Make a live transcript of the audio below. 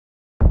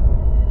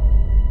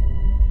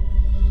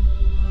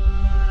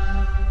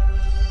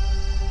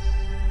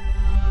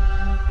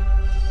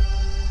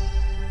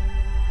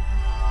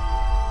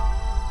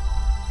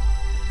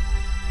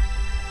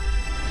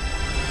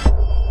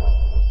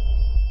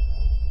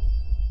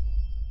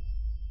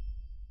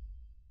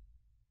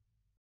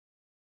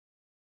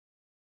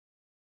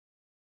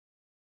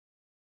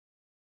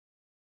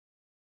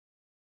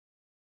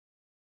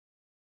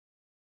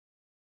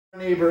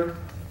Neighbor,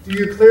 do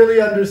you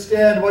clearly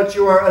understand what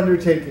you are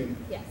undertaking?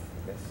 Yes.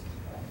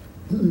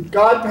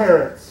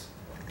 Godparents,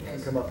 you can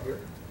come up here.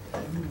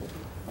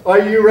 Are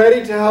you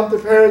ready to help the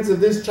parents of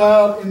this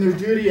child in their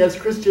duty as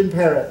Christian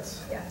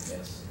parents?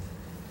 Yes.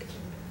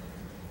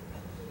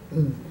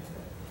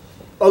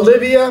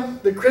 Olivia,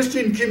 the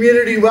Christian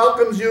community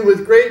welcomes you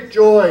with great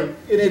joy.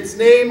 In its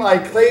name, I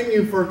claim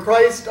you for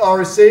Christ,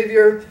 our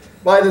Savior.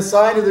 By the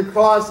sign of the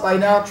cross, I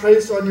now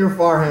trace on your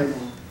forehead.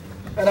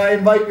 And I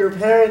invite your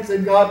parents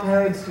and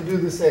godparents to do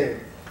the same.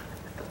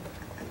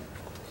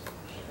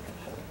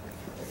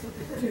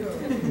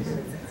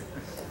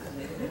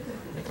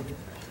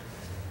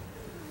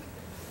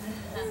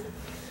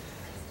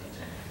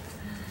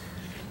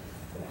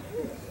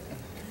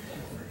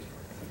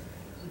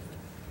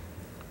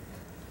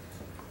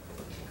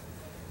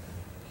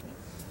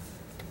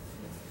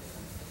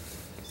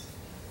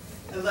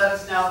 And let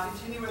us now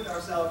continue with our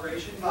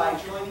celebration by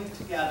joining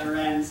together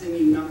and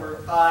singing number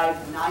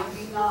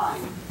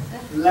 599,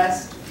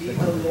 Blessed Be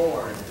the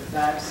Lord.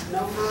 That's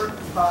number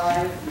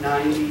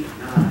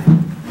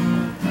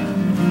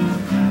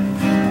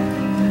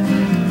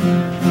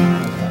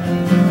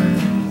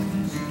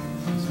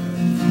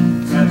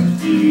 599.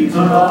 Blessed be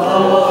the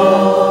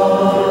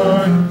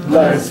Lord,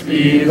 blessed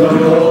be the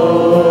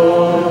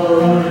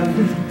Lord,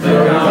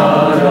 the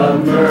God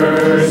of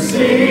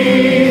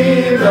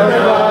mercy, the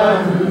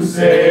God who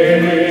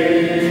saves.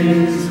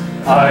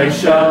 I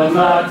shall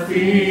not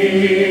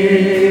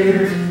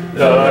fear the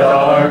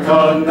dark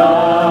of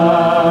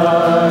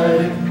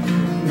night,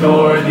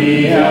 nor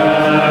the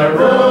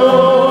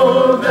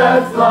arrow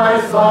that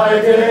flies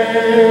by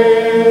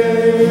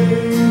day.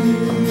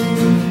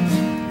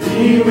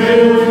 He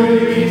will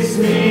release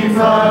me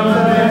from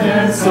the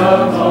nets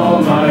of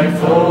all my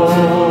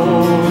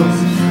foes.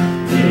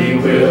 He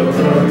will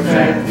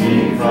protect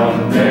me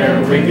from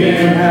their wicked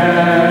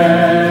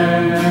hand.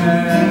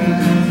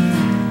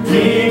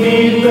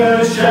 Beneath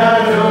the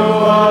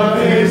shadow of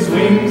his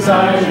wings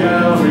I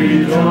shall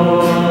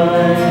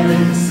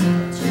rejoice,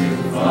 to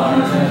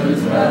find a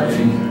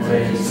dwelling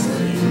place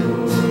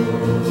secure.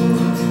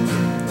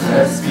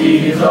 Blessed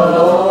be the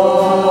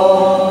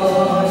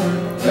Lord,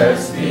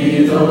 blessed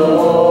be the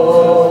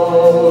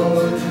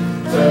Lord,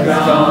 the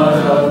God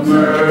of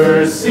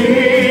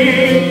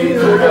mercy,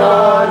 the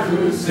God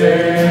who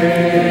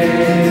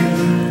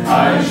saves.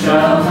 I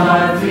shall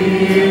not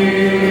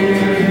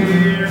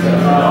fear the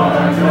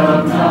dark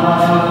of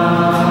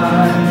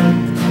night,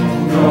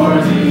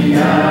 nor the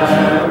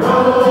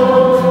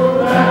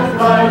arrow that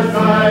flies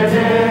by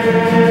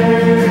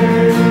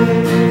day.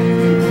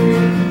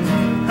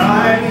 I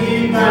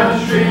need not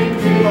shrink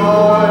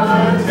before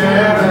the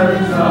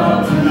terrors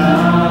of the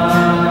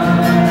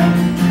night,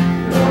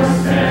 nor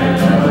stand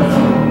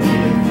alone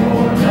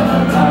before the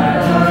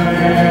light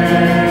ahead.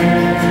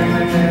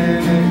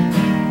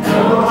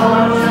 No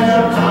harm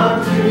shall come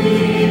to me,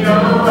 no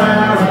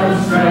arrow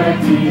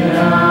strike me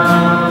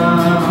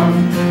down,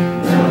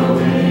 no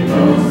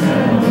evil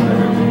shall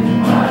hurt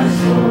my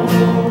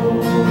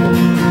soul.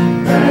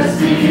 Blessed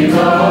be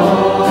the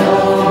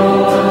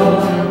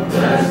Lord,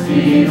 blessed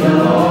be the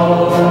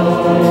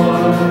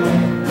Lord,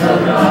 the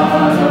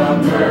God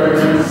of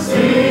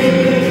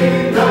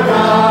mercy, the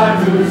God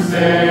who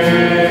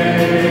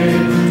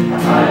saves.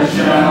 I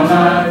shall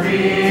not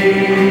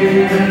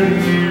fear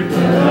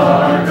the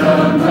dark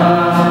of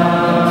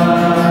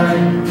night,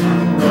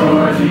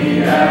 nor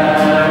the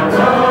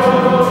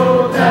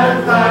arrow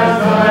that flies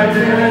by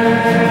day.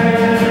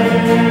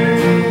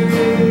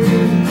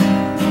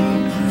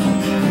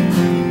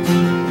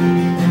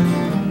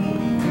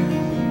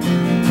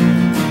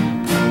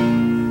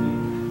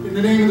 In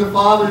the name of the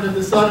Father, and of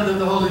the Son, and of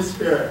the Holy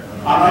Spirit.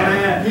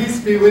 Amen. Peace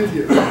be with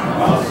you.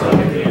 Also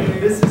with you.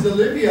 This is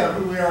Olivia,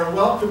 who we are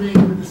welcoming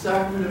with the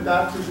sacrament of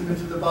baptism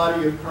into the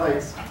body of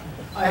Christ.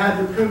 I had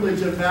the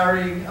privilege of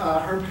marrying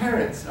her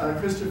parents,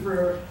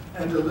 Christopher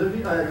and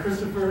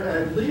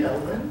Leah,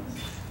 when?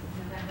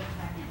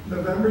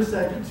 November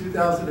 2nd,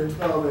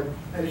 2012,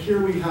 and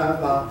here we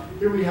have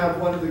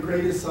one of the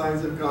greatest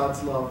signs of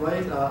God's love,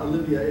 right?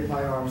 Olivia in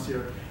my arms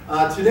here.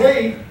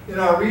 Today, in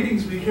our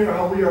readings, we hear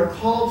how we are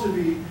called to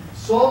be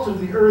salt of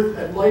the earth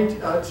and light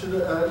to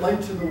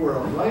the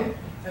world, right?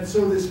 And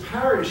so this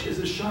parish is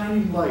a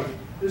shining light.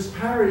 This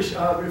parish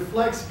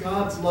reflects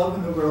God's love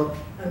in the world,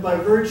 and by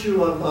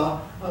virtue of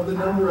the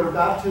number of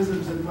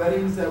baptisms and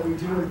weddings that we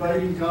do,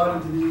 inviting God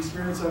into the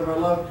experience of our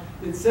love,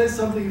 it says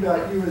something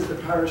about you as the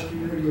parish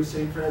community of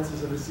St.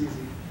 Francis of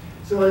Assisi.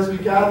 So as we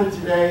gather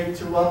today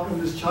to welcome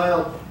this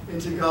child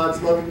into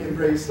God's loving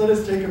embrace, let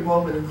us take a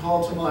moment and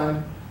call to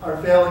mind our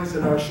failings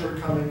and our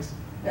shortcomings,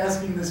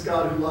 asking this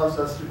God who loves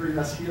us to bring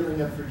us healing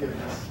and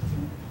forgiveness.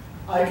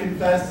 I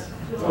confess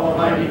to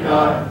Almighty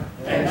God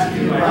and to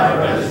you, my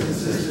brothers and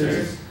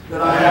sisters,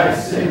 that I have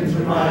sinned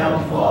through my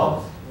own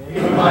fault,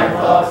 in my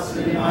thoughts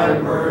and in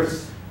my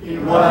words,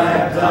 in what I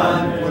have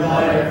done and what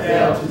I have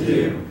failed to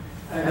do.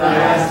 And I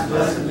ask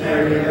Blessed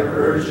Mary, the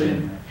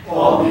Virgin,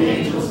 all the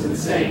angels and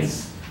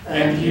saints,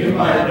 and you,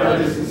 my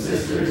brothers and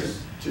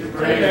sisters, to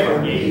pray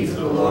for me to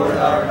the Lord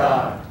our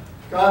God.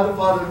 God the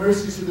Father,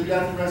 mercies through the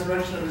death and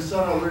resurrection of his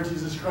Son, our Lord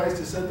Jesus Christ,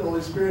 has sent the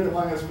Holy Spirit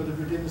among us for the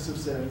forgiveness of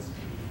sins.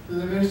 Through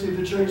the ministry of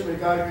the church, may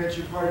God grant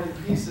you pardon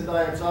and peace, and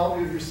I absolve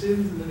you of your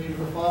sins in the name of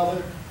the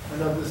Father,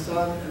 and of the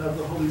Son, and of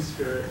the Holy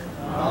Spirit.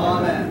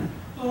 Amen.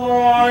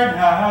 Lord,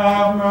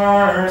 have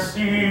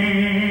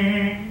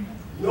mercy.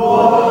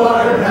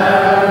 Lord,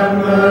 have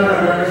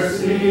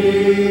mercy.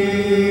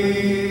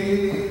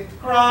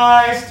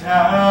 Christ,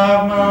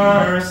 have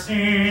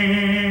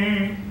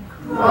mercy.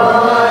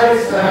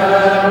 Christ,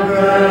 have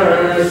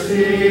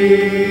mercy.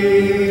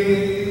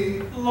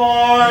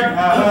 Lord,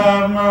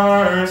 have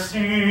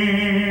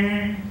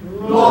mercy.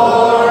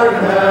 Lord,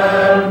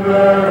 have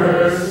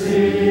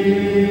mercy.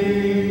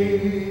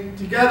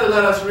 Together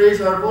let us raise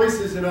our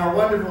voices in our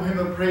wonderful hymn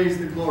of praise,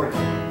 the glory.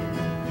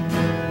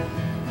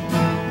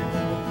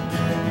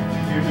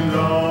 Give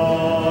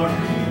glory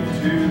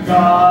to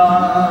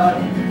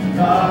God in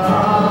the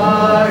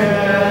highest,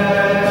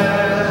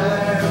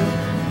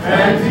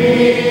 And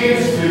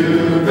peace to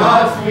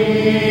God's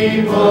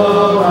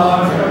people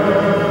on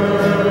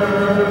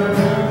earth.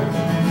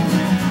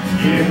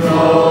 give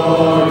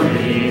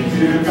glory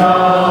to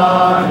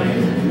God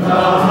in the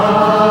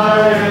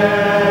highest,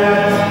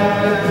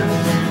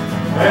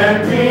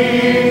 And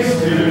peace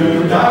to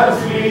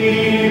God's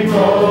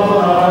people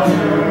on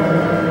earth.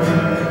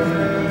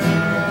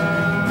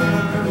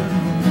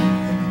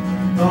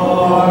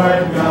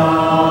 Lord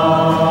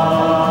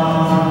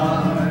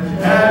God,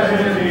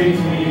 heavenly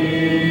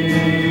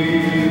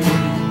King,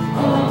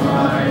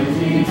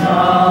 Almighty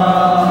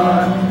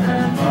God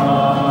and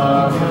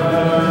Father,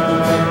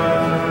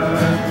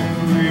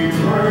 we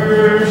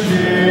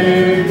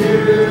worship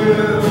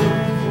you,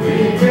 we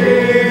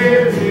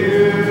give you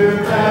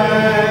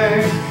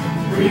thanks,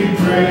 we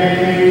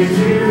praise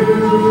you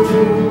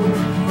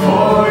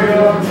for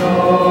your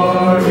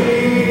glory.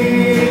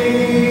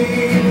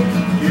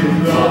 Give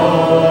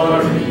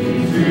glory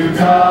to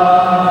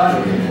God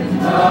in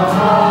the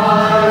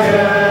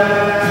highest,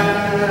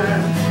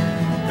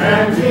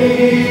 and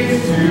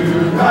peace to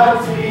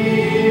God's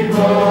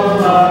people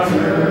on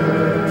earth.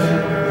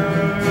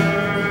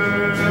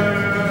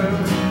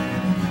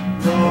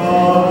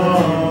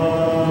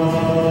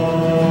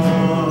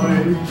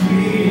 Lord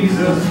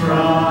Jesus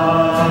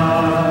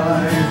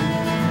Christ,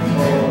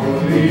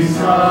 Holy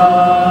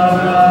Son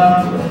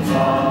of the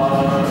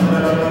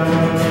Father,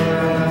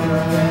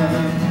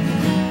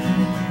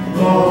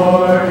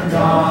 Lord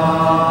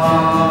God,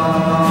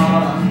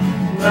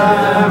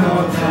 Lamb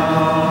of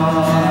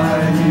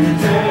God, you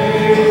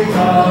take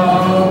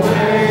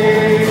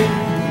away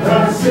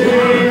the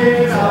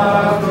sin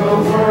of the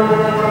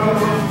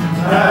world.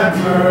 Have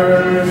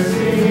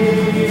mercy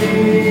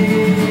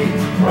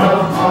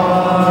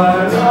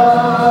upon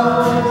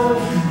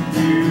us.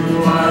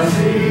 You are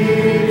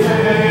seated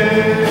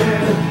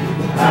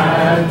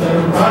at the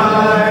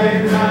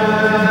right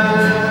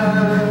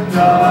hand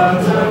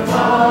of the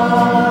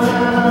Father.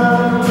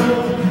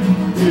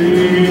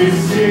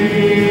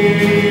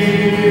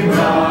 Receive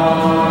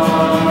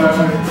our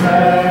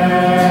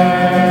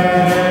prayer.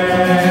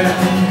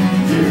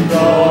 Give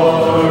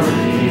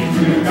glory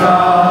to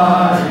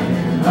God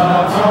in the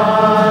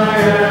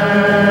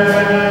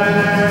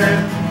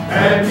highest,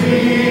 and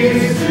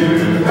peace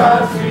to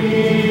God's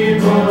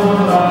people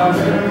on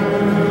earth.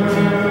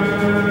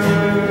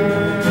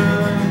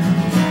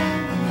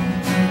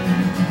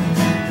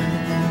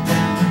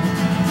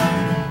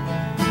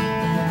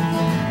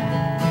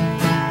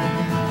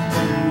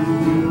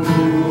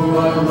 You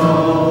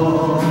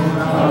alone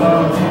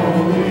are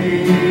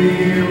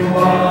Holy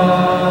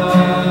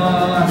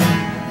One.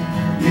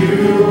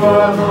 You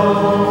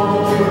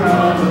alone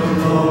are the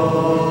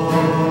Lord.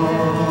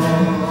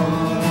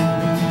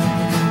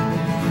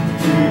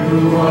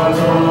 You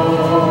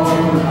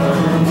alone are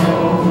the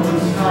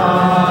Most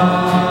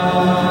High.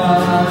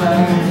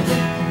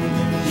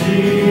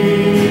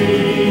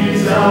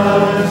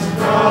 Jesus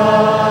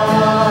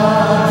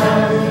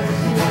Christ,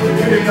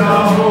 in the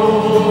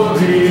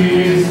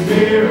Holy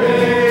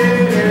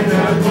Spirit, in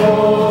the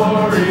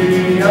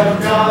glory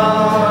of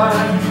God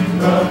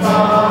the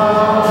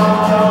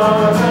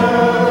Father.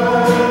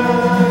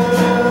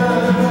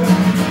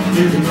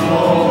 Give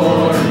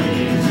glory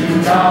to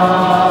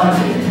God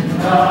in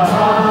the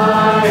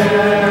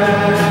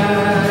highest,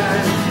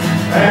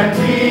 and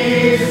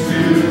peace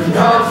to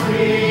God's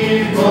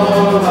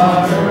people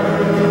on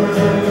earth.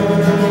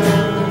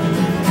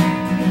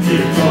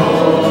 Give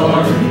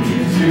glory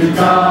to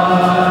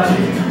God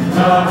in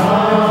the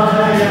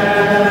highest,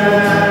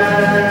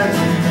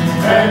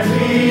 and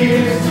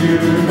peace to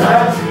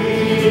God's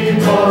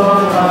people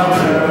on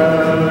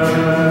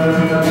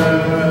earth.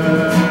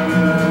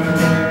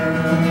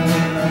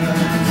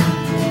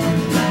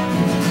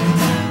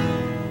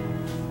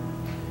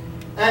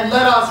 And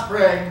let us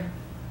pray.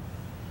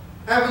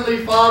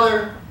 Heavenly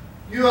Father,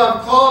 you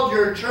have called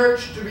your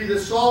church to be the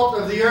salt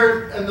of the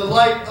earth and the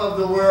light of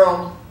the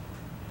world.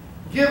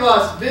 Give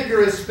us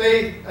vigorous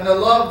faith and a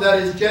love that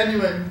is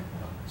genuine,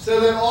 so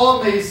that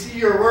all may see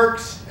your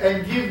works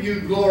and give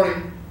you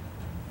glory.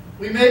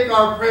 We make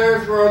our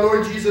prayers through our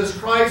Lord Jesus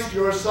Christ,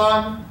 your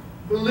Son,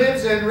 who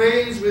lives and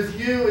reigns with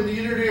you in the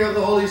unity of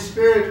the Holy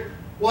Spirit,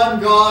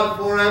 one God,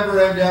 forever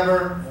and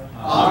ever.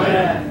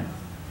 Amen.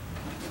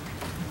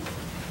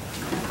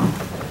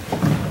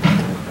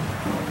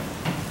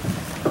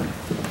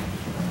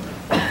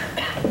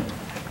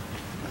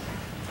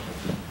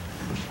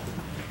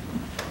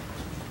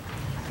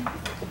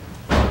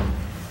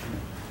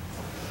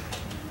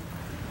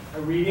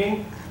 A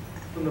reading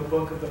from the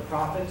book of the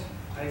prophet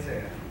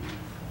Isaiah.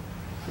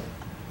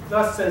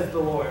 Thus says the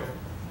Lord,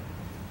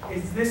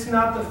 is this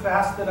not the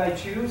fast that I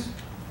choose?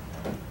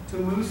 To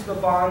loose the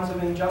bonds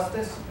of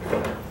injustice,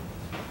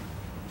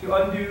 to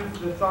undo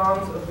the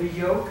thongs of the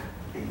yoke,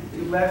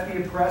 to let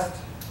the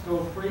oppressed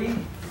go free,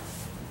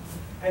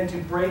 and to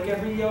break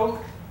every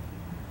yoke?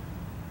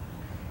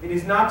 It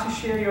is not to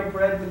share your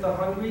bread with the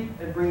hungry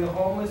and bring the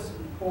homeless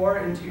and poor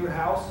into your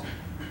house.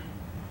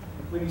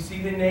 When you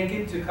see the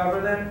naked, to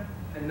cover them,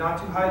 and not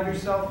to hide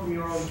yourself from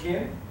your own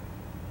kin?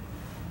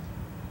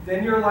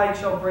 Then your light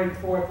shall break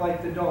forth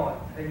like the dawn,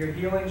 and your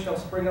healing shall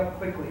spring up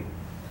quickly.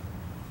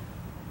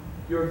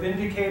 Your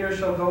vindicator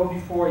shall go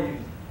before you.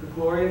 The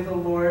glory of the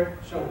Lord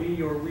shall be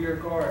your rear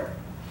guard.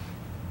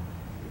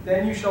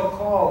 Then you shall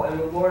call, and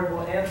the Lord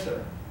will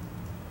answer.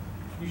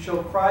 You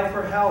shall cry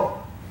for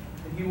help,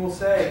 and he will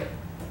say,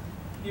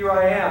 here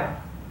I am.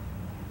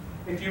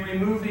 If you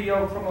remove the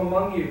yoke from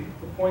among you,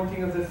 the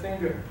pointing of the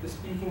finger, the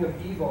speaking of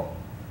evil,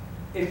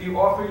 if you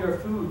offer your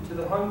food to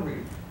the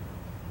hungry,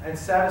 and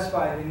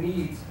satisfy the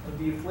needs of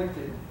the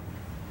afflicted,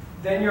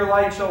 then your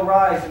light shall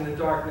rise in the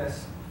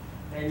darkness,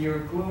 and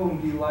your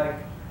gloom be like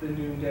the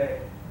noonday.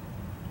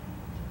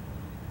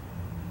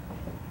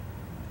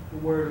 The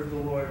word of the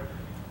Lord.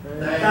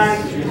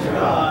 Thanks be to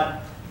God.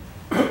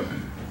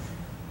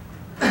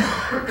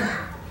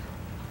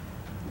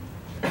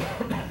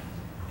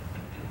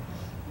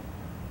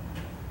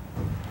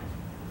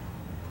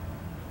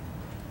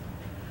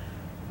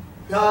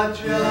 The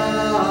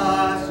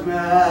just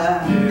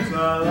man is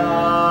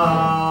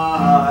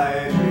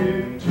alive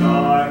in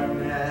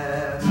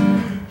darkness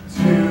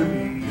to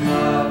the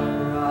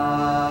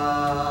upright.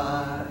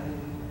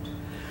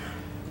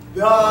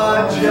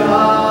 The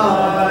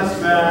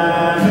just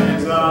man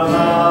is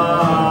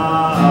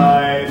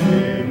alive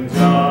in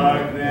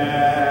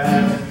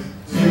darkness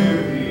to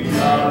the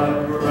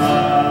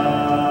upright.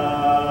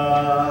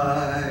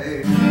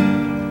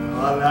 A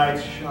light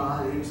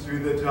shines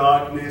through the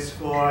darkness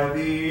for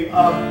the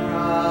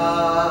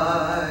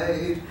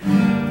upright.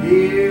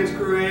 He is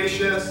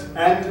gracious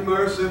and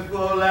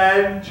merciful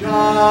and just.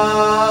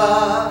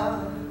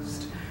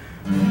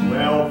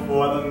 Well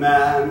for the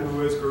man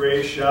who is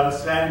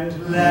gracious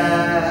and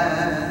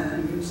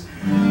lends,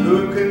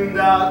 who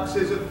conducts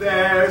his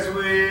affairs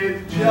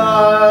with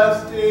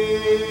justice.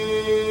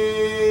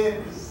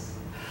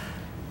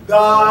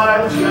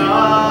 The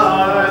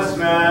just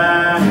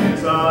man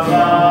is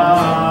alive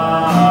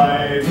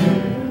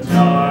in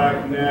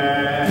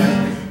darkness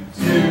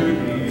to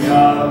the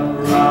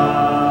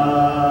upright.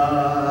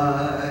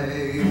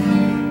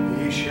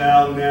 He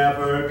shall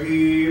never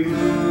be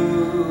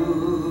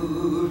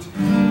moved.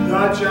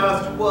 The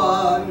just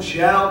one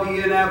shall be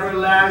in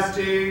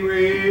everlasting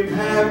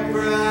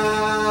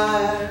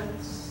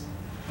remembrance.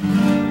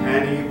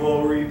 An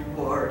evil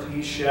report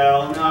he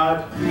shall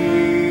not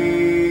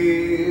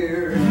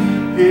fear.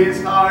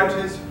 His heart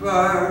is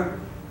firm,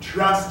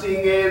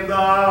 trusting in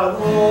the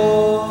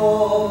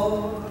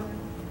Lord.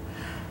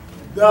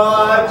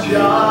 The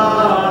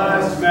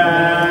just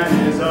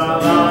man is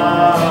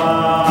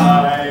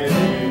alive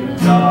in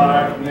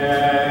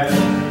darkness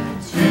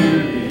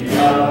to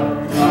the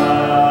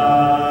upright.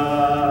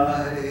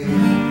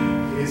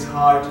 His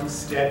heart is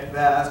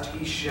steadfast,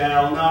 he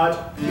shall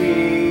not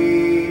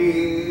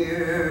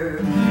fear.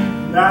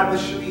 That the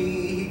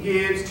shlee he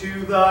gives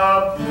to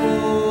the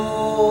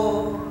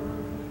poor.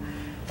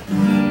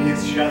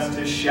 His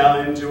justice shall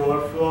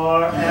endure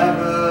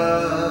forever.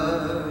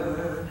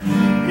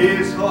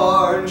 His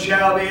horn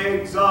shall be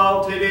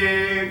exalted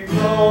in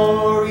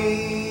glory.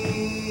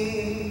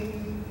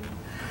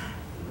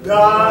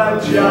 The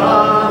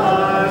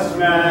just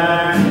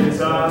man is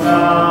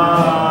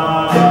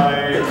alive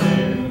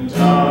in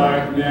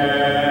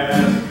darkness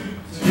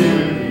to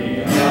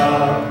the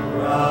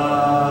upright.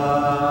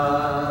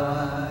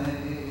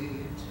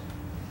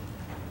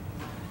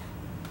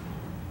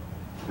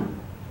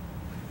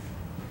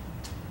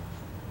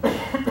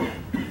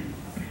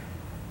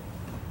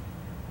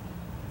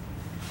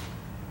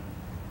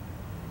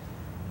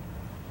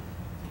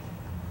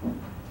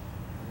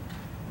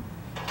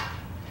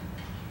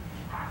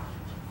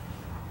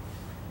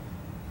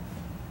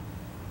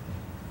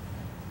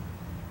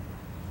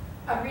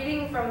 A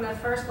reading from the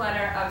first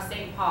letter of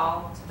St.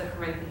 Paul to the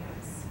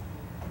Corinthians.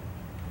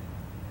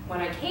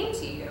 When I came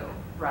to you,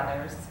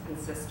 brothers and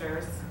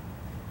sisters,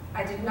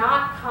 I did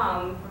not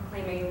come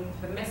proclaiming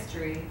the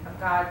mystery of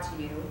God to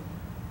you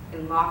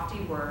in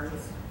lofty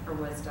words or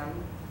wisdom.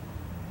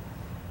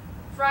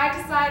 For I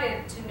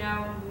decided to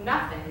know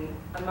nothing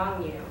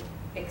among you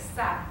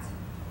except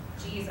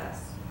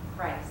Jesus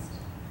Christ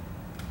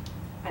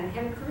and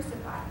him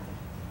crucified.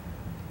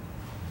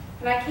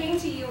 And I came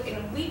to you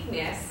in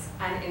weakness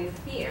and in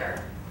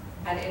fear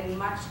and in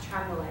much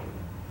trembling.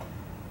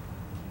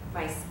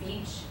 My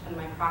speech and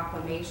my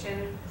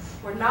proclamation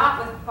were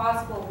not with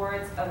plausible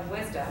words of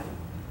wisdom,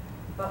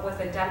 but with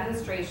a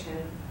demonstration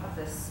of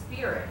the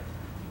Spirit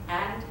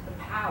and the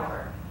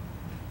power,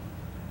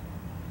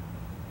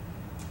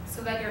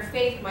 so that your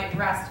faith might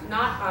rest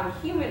not on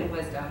human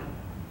wisdom,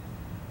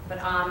 but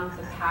on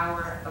the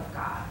power of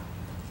God.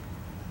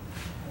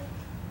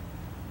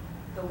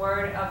 The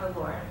word of the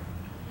Lord.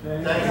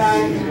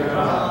 Thanks be to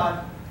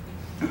God.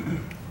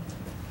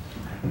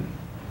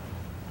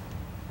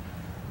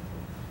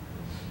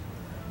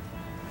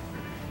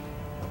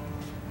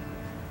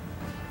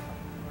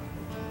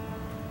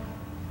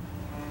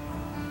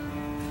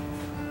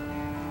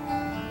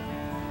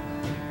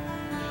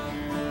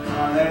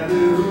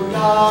 Hallelujah,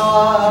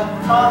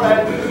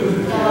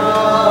 hallelujah,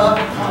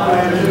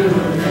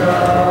 hallelujah.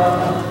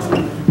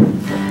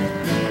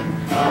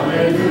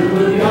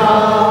 Hallelujah,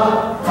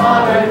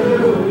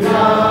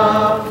 hallelujah,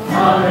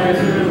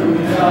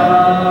 hallelujah.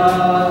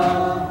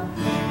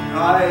 I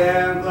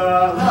am the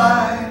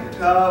light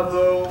of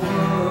the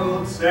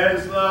world,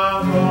 says the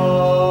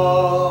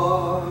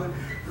Lord.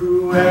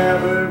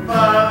 Whoever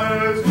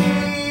follows me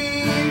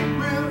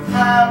will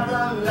have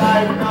the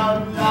light of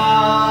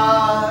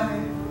life.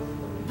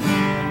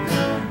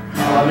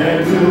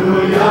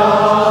 Hallelujah,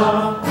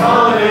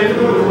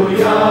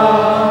 hallelujah,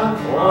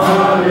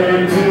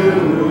 hallelujah.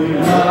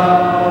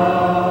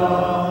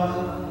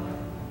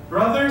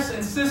 Brothers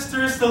and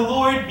sisters, the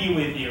Lord be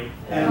with you.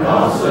 And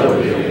also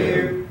with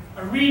you.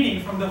 A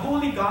reading from the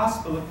Holy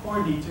Gospel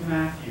according to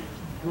Matthew.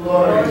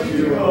 Glory to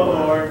you, O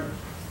Lord.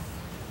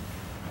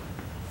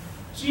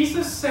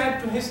 Jesus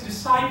said to his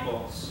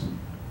disciples,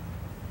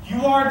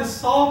 "You are the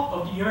salt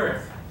of the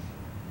earth.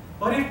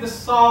 But if the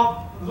salt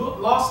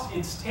lost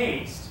its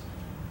taste,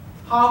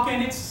 how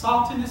can its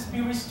saltiness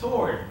be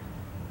restored?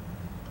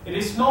 It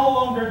is no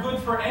longer good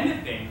for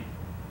anything,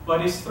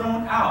 but is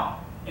thrown out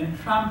and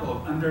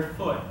trampled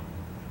underfoot.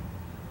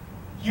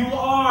 You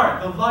are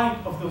the light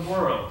of the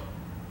world.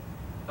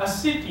 A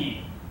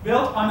city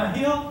built on a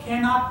hill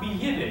cannot be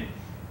hidden.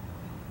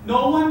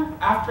 No one,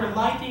 after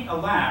lighting a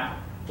lamp,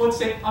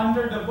 puts it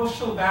under the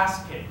bushel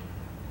basket,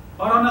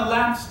 but on a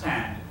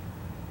lampstand,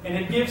 and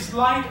it gives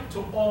light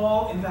to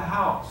all in the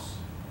house.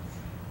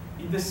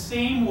 In the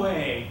same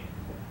way,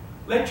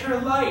 let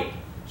your light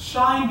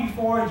shine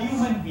before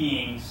human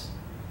beings,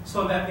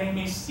 so that they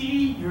may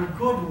see your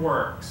good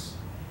works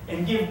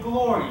and give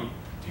glory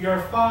to your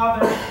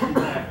Father in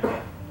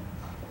heaven."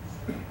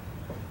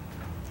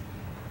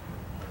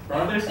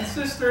 Brothers and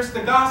sisters,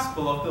 the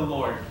Gospel of the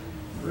Lord.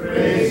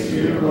 Praise to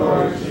you,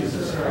 Lord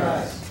Jesus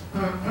Christ. By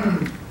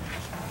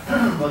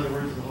the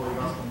words of the Holy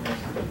Gospel.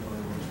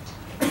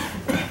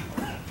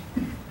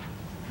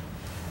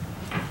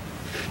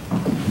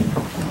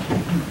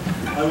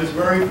 I was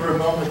worried for a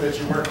moment that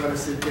you weren't going to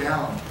sit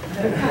down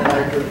and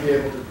I could be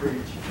able to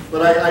preach.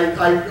 But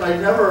I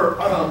never,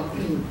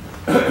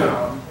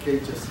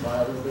 Kate just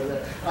smiled a little bit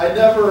there.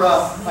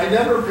 I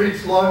never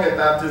preach long at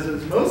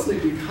baptisms, mostly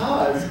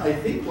because I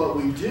think what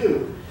we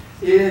do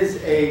is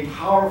a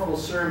powerful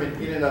sermon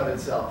in and of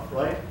itself,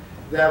 right?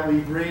 That we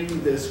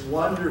bring this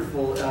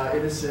wonderful,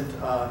 innocent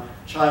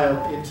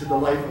child into the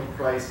life of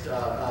Christ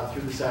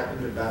through the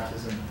sacrament of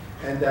baptism.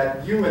 And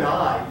that you and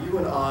I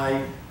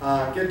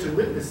get to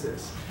witness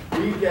this.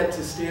 We get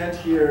to stand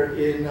here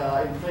in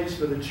place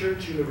for the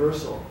Church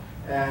Universal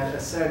and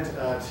assent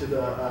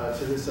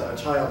to this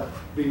child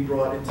being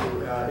brought into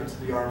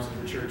the arms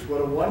of the Church.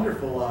 What a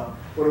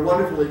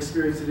wonderful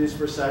experience it is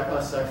for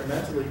us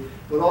sacramentally,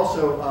 but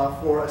also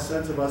for a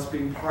sense of us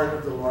being part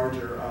of the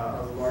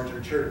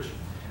larger Church.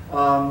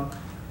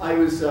 I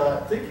was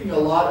thinking a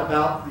lot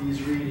about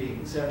these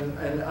readings,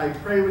 and I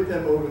pray with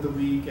them over the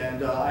week,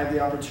 and I have the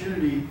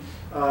opportunity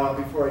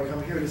before I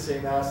come here to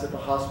say Mass at the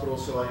hospital,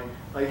 so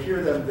I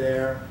hear them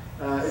there.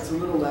 It's a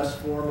little less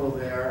formal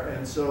there,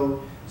 and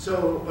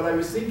but I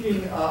was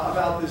thinking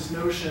about this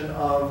notion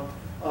of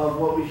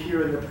what we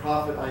hear in the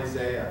prophet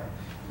Isaiah.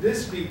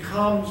 This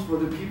becomes for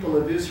the people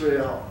of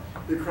Israel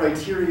the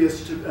criteria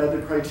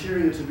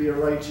to be a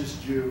righteous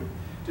Jew,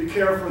 to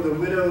care for the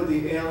widow,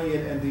 the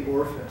alien, and the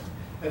orphan.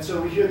 And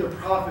so we hear the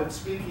prophet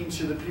speaking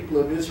to the people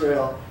of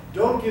Israel,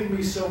 don't give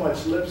me so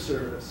much lip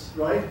service,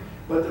 right?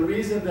 But the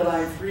reason that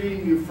I'm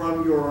freeing you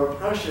from your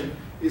oppression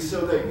is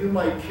so that you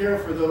might care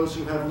for those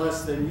who have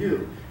less than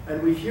you.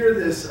 And we hear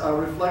this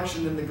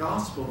reflection in the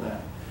gospel then.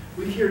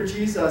 We hear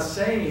Jesus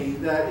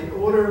saying that in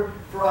order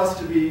for us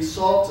to be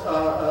salt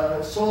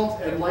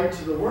and light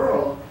to the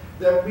world,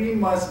 that we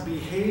must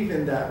behave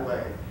in that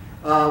way.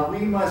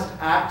 We must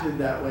act in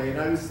that way. And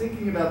I was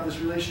thinking about this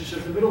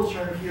relationship. The middle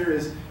term here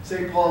is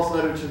St. Paul's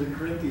letter to the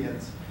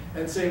Corinthians.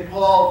 And St.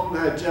 Paul, who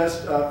had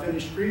just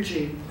finished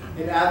preaching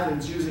in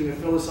Athens using a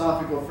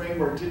philosophical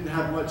framework, didn't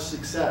have much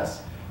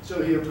success.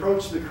 So he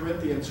approached the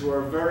Corinthians, who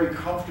are very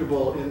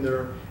comfortable in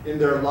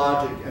their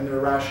logic and their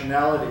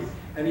rationality.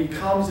 And he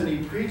comes and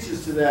he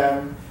preaches to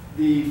them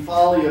the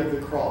folly of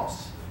the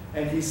cross.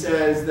 And he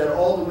says that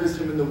all the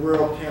wisdom in the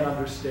world can't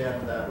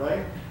understand that,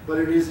 right? But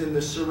it is in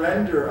the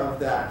surrender of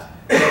that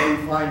that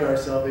we find our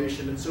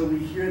salvation. And so we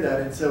hear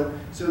that. And so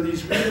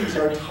these readings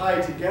are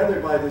tied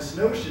together by this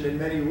notion in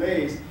many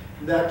ways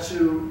that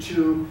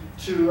to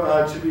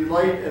be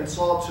light and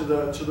salt to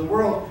the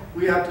world,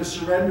 we have to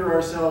surrender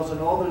ourselves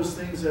and all those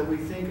things that we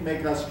think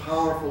make us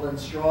powerful and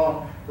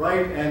strong,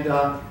 right?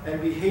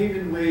 And behave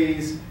in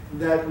ways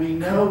that we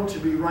know to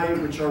be right,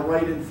 which are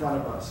right in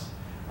front of us.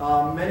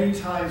 Many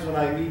times when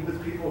I meet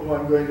with people who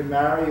I'm going to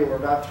marry or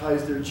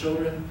baptize their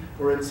children,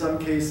 or in some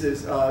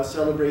cases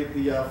celebrate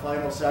the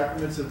final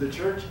sacraments of the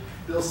church,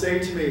 they'll say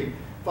to me,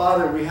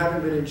 "Father, we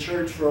haven't been in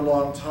church for a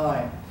long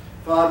time.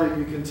 Father,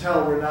 you can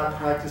tell we're not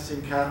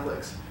practicing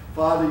Catholics.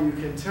 Father, you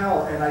can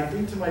tell." And I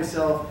think to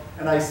myself,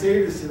 and I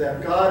say this to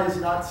them, God is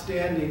not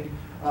standing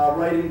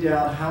writing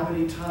down how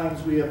many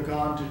times we have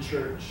gone to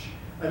church.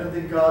 I don't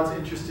think God's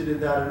interested in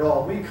that at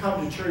all. We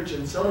come to church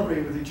and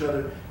celebrate with each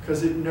other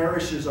because it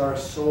nourishes our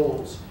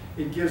souls.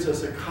 It gives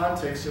us a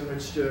context in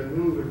which to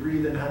move and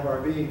breathe and have our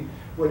being.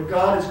 What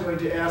God is going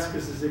to ask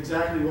us is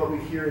exactly what we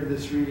hear in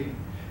this reading.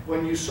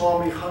 When you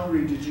saw me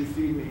hungry, did you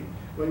feed me?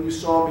 When you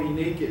saw me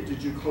naked,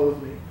 did you clothe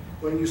me?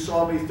 When you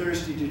saw me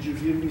thirsty, did you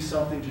give me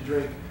something to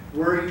drink?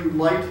 Were you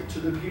light to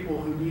the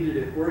people who needed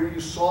it? Were you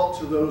salt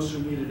to those who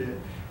needed it?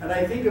 And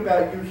I think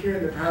about you here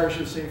in the parish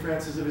of St.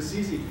 Francis of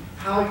Assisi,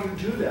 how you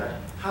do that,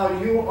 how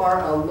you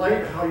are a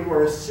light, how you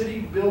are a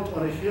city built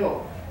on a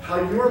hill, how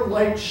your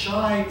light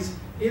shines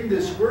in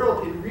this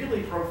world in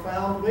really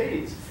profound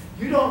ways.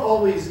 You don't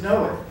always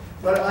know it,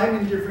 but I'm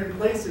in different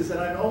places and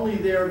I'm only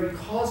there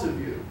because of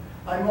you.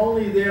 I'm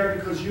only there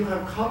because you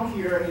have come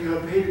here and you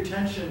have paid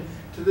attention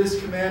to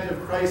this command of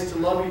Christ to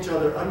love each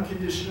other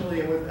unconditionally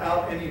and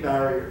without any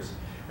barriers.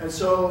 And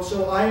so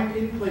I'm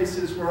in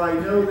places where I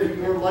know that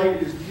your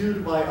light is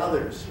viewed by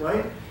others,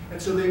 right?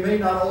 And so they may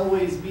not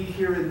always be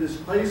here in this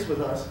place with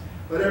us,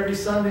 but every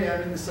Sunday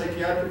I'm in the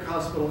psychiatric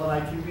hospital and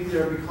I can be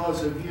there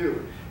because of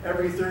you.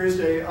 Every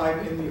Thursday I'm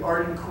in the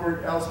Arden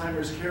Court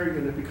Alzheimer's Care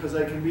Unit because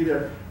I can be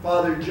there.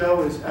 Father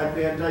Joe is at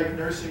Van Dyke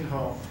Nursing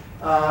Home.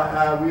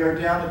 We are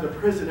down at the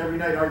prison every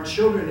night. Our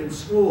children in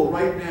school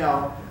right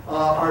now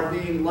are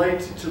being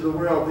light to the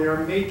world. They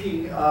are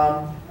making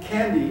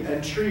candy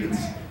and treats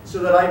so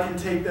that I can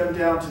take them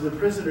down to the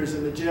prisoners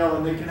in the jail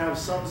and they can have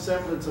some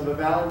semblance of a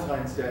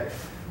Valentine's Day.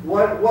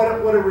 What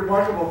a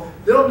remarkable,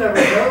 they'll never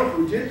know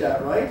who did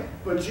that, right?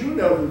 But you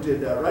know who did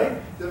that, right?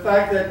 The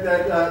fact that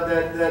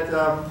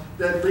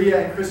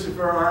Leah and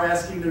Christopher are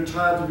asking their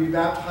child to be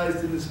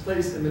baptized in this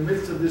place in the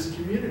midst of this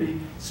community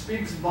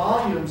speaks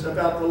volumes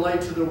about the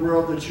light to the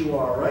world that you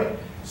are, right?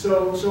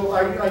 So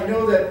I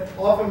know that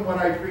often when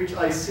I preach,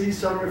 I see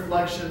some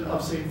reflection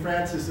of St.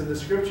 Francis in the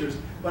scriptures,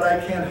 but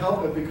I can't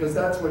help it because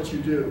that's what you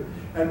do.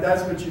 And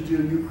that's what you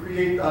do. You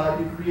create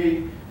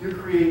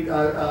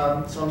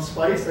some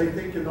spice, I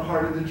think, in the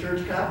heart of the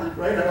Church Catholic,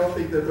 right? I don't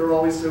think that they're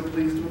always so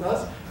pleased with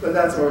us, but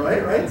that's all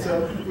right, right?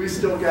 So we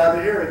still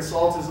gather here, and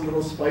salt is a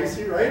little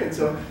spicy, right? And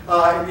so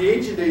in the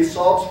ancient days,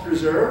 salt's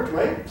preserved,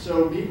 right?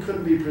 So meat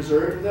couldn't be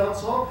preserved without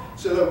salt,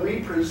 so that we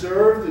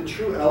preserve the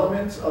true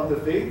elements of the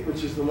faith,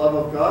 which is the love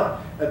of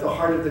God, at the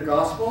heart of the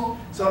gospel.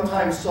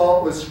 Sometimes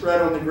salt was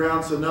spread on the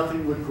ground so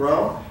nothing would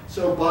grow.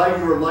 So by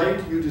your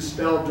light, you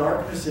dispel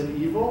darkness and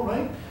evil,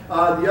 right?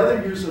 The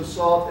other use of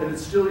salt, and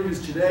it's still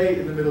used today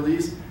in the Middle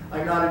East,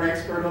 I'm not an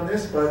expert on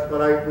this,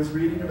 but I was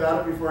reading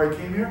about it before I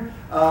came here.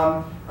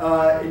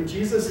 In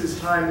Jesus'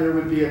 time, there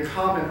would be a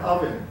common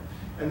oven,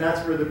 and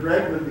that's where the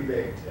bread would be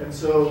baked. And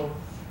so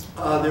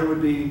there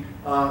would be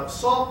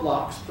salt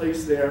blocks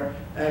placed there,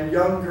 and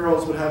young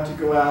girls would have to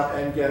go out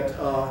and get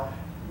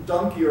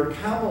donkey or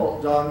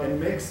camel dung and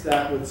mix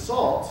that with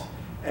salt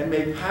and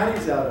make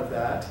patties out of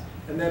that,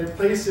 and then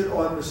place it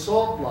on the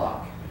salt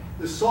block.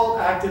 The salt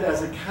acted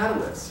as a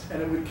catalyst,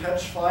 and it would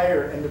catch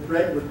fire, and the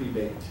bread would be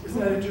baked. Isn't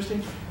that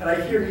interesting? And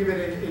I hear even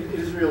in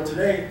Israel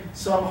today,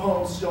 some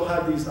homes still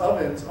have these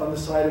ovens on the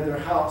side of their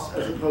house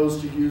as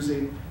opposed to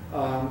using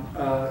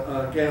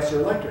gas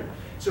or electric.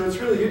 So it's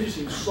really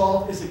interesting.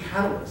 Salt is a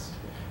catalyst.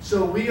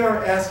 So we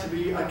are asked to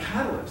be a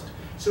catalyst.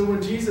 So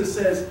when Jesus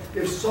says,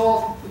 if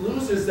salt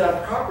loses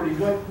that property,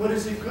 what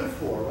is it good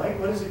for, right?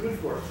 What is it good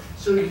for?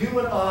 So you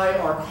and I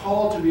are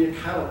called to be a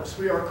catalyst.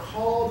 We are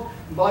called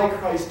by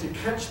Christ to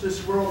catch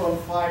this world on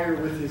fire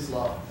with his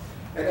love.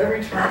 And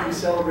every time we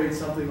celebrate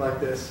something like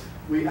this,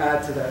 we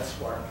add to that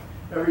spark.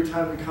 Every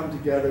time we come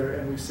together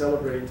and we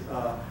celebrate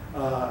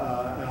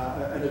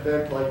an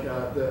event like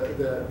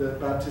the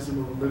baptism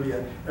of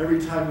Olivia,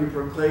 every time we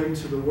proclaim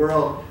to the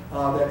world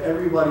that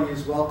everybody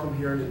is welcome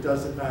here and it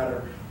doesn't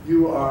matter,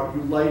 you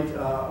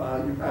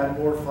add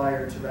more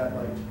fire to that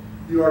light.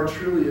 You are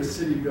truly a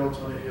city built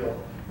on a hill.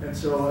 And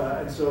so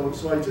I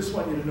just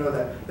want you to know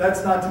that.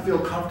 That's not to feel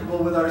comfortable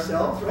with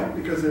ourselves, right?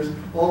 Because there's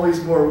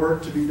always more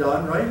work to be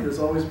done, right? There's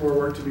always more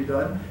work to be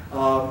done.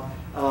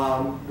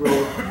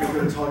 We're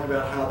going to talk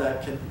about how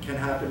that can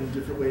happen in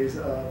different ways,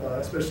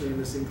 especially in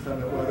this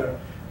inclement weather.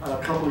 A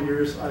couple of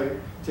years, I've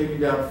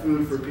taken down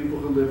food for people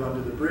who live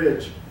under the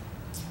bridge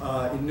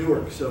in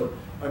Newark. So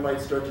I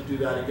might start to do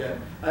that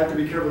again. I have to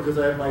be careful because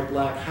I have my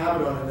black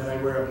habit on and then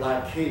I wear a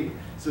black cape.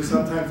 So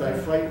sometimes I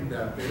frighten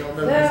them. They don't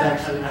know who's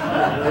actually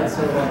coming, right?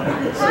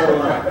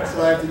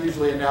 So I have to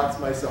usually announce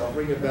myself,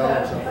 ring a bell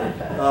or something.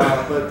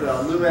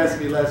 But Lou asked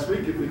me last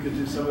week if we could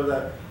do some of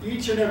that.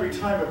 Each and every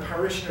time a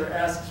parishioner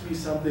asks me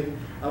something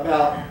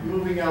about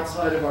moving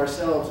outside of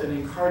ourselves and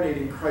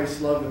incarnating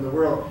Christ's love in the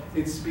world,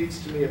 it speaks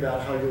to me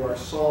about how you are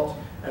salt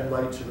and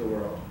light to the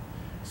world.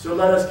 So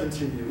let us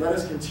continue. Let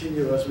us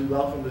continue as we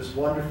welcome this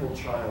wonderful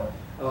child,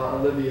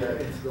 Olivia,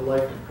 into the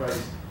life of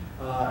Christ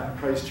and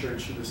Christ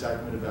Church through the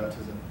sacrament of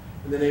baptism.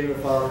 In the name of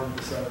the Father, and of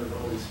the Son, and of the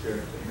Holy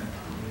Spirit. Amen.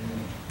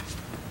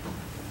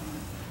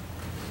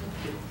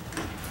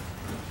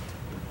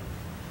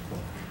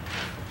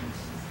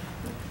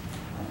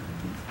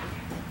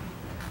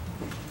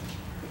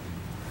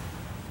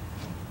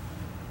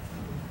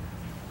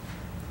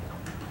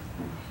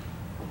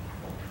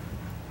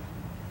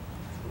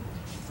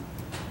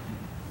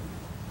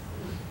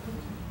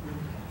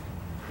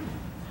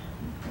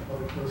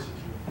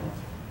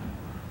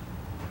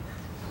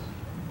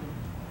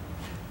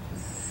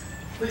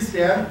 Please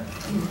stand.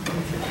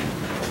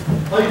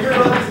 My dear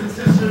brothers and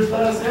sisters,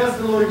 let us ask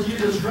the Lord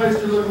Jesus Christ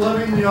to look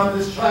lovingly on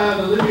this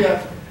child,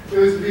 Olivia,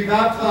 who is to be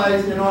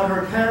baptized, and on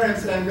her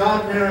parents and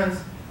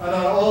godparents, and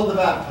on all the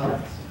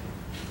baptized.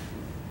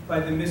 By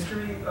the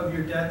mystery of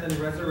your death and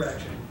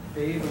resurrection,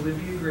 bathe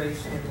Olivia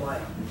Grace in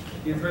light.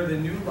 Give her the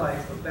new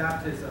life of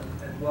baptism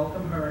and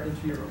welcome her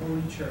into your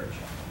holy church.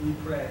 We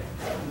pray.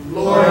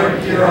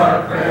 Lord, hear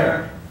our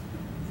prayer.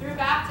 Through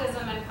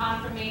baptism and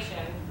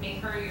confirmation,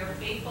 make her your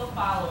faithful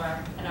follower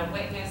and a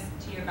witness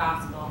to your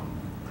gospel.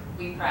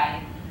 We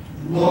pray.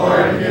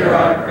 Lord, hear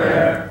our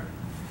prayer.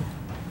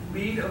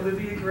 Lead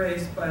Olivia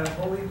Grace by a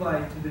holy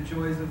light to the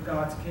joys of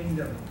God's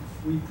kingdom.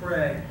 We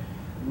pray.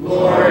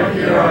 Lord,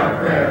 hear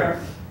our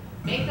prayer.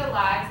 Make the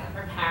lives of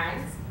her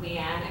parents,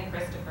 Leanne and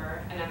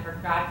Christopher, and of her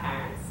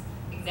godparents,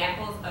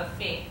 examples of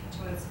faith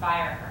to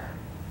inspire her.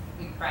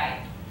 We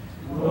pray.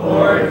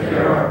 Lord,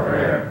 hear our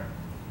prayer.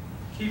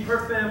 Keep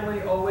her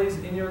family always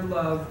in your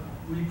love.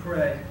 We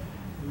pray.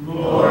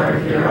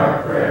 Lord, hear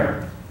our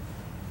prayer.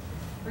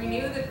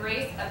 Renew the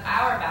grace of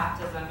our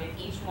baptism in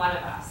each one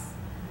of us.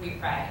 We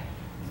pray.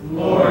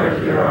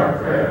 Lord, hear our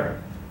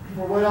prayer.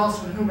 For what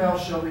else and whom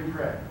else shall we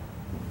pray?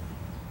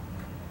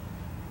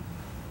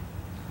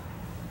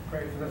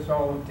 Pray for the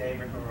soul of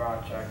David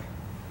Barachek.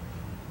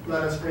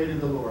 Let us pray to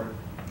the Lord.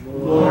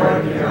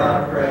 Lord, hear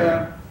our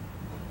prayer.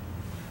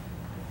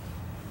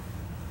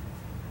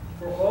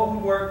 For all who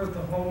work with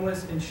the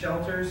homeless in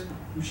shelters,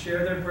 who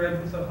share their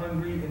bread with the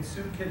hungry in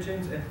soup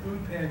kitchens and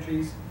food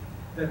pantries,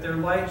 that their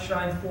light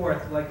shine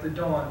forth like the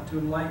dawn to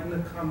enlighten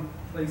the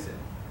complacent.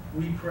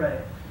 We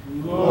pray.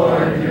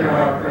 Lord, hear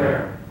our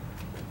prayer.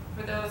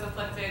 For those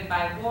afflicted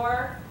by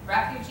war,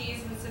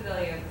 refugees, and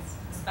civilians,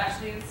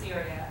 especially in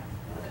Syria,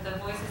 that the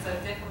voices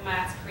of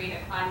diplomats create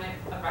a climate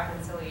of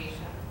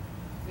reconciliation.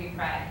 We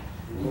pray.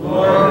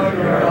 Lord,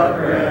 hear our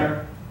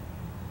prayer.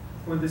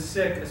 For the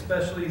sick,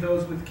 especially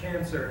those with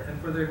cancer, and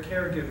for their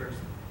caregivers,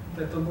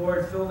 that the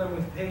Lord fill them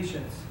with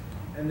patience,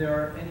 and there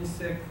are any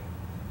sick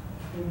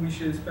whom we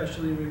should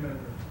especially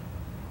remember.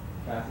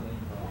 Kathleen.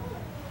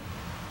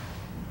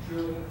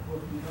 Julia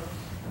Portillo,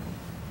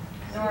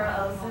 Nora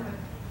Ellison.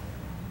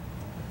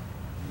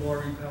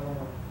 Lori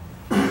Pelham,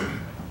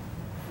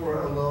 For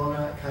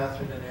Alona,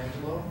 Catherine, and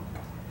Angelo.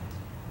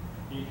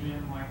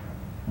 Adrian Micah.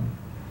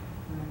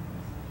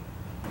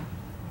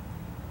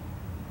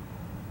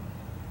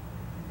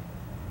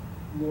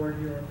 Lord,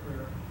 hear our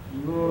prayer.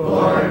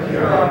 Lord,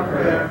 hear our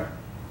prayer.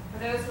 For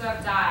those who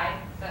have died,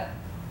 that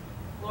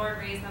Lord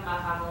raise them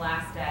up on the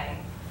last day.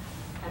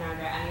 And are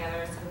there any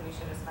others whom we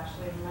should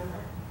especially remember?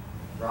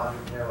 Roger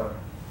Taylor.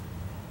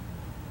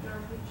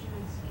 Dorothy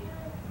Chiminsky.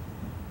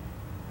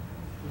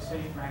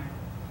 Hussein Frank.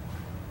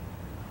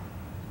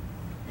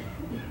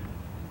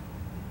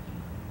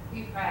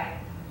 We pray.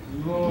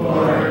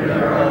 Lord,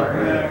 hear our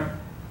prayer.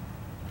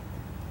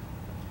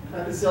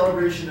 At the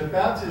celebration of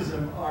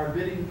baptism, our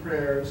bidding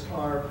prayers,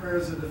 our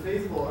prayers of the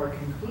faithful, are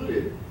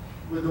concluded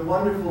with the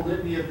wonderful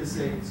litany of the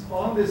saints.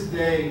 On this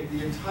day,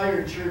 the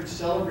entire church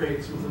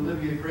celebrates with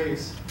Olivia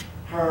Grace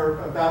her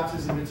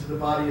baptism into the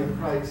body of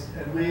Christ.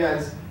 And we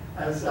as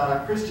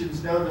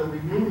Christians know that we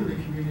move in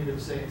the communion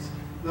of saints.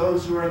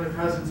 Those who are in the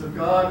presence of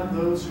God,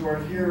 those who are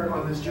here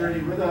on this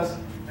journey with us,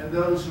 and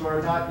those who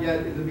are not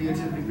yet in the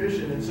beatific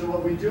vision. And so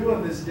what we do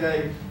on this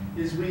day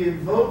is we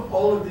invoke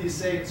all of these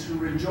saints who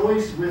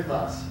rejoice with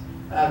us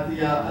at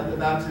the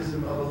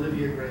baptism of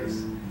Olivia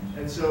Grace.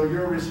 And so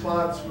your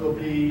response will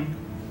be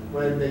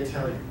when they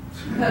tell you.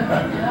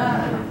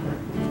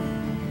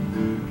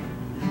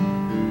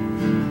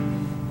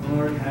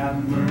 Lord have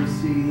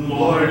mercy.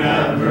 Lord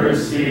have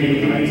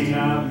mercy. Christ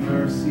have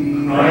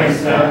mercy.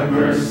 Christ have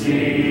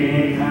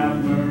mercy. Lord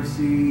have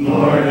mercy.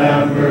 Lord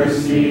have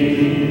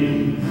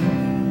mercy.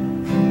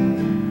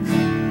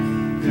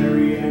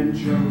 Mary and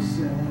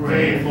Joseph.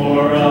 Pray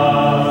for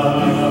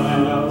us.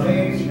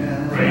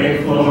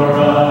 Pray for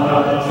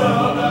us.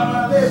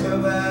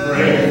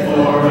 Pray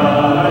for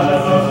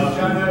us.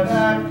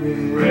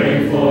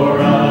 Pray for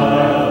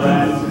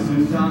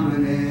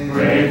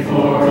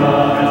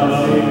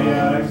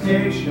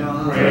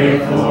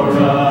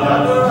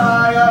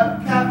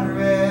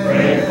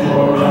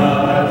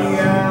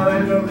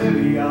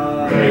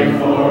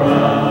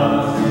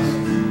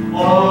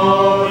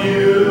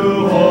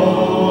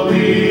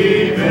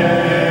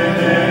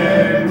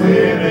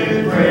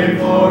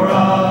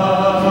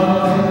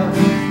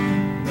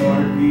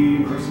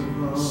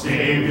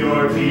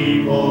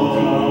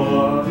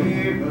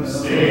people.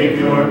 Save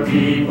your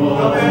people.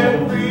 Of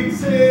every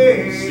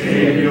sin.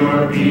 Save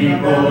your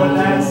people. Of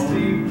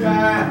everlasting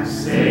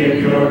past.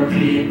 Save your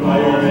people. By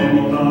your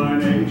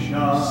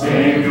incarnation.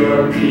 Save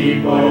your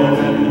people. By your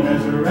death and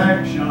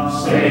resurrection.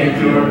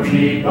 Save your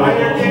people. By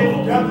your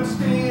gift of the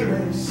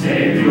Spirit.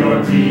 Save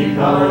your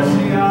people.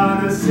 Mercy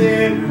on the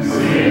sinners.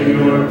 Save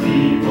your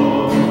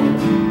people.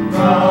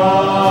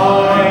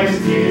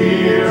 Christ,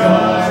 hear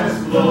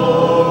us,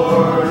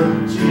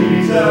 Lord.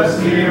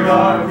 Jesus, hear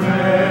our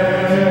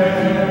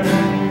prayer.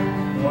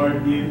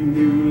 Lord, give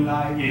new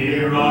life.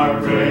 Hear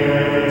our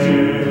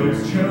prayer.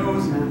 Those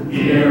chosen.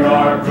 Hear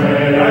our By the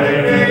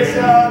prayer. grace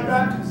of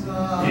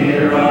baptism.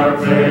 Hear our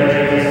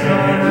prayer.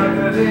 Son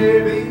of the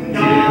living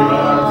God. Hear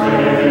our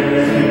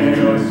prayer. Send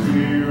your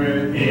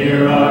Spirit.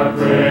 Hear our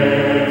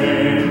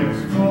prayer.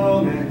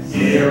 Fullness.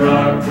 Hear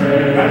our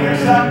prayer. By your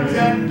sons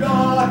and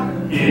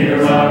daughters.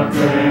 Hear our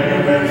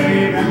prayer.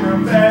 Believe and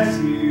profess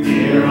you.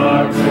 Hear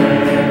our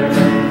prayer.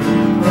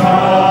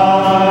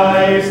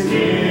 Christ,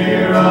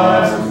 hear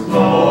us,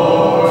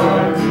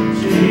 Lord.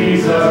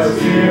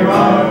 Jesus, hear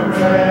our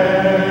prayer.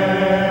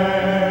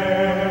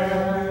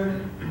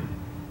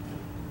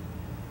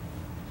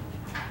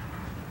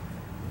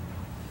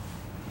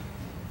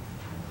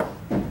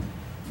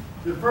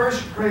 The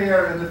first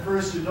prayer and the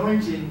first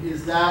anointing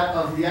is that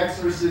of the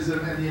exorcism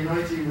and the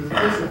anointing with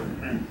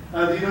chrism,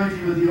 the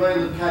anointing with the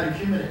oil of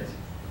catechumenate.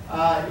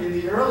 In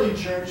the early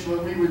church,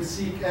 when we would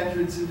seek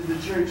entrance into the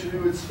church, we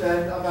would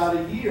spend about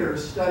a year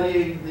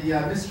studying the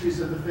mysteries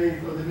of the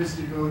faith, or the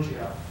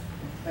mystagogia.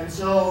 And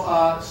so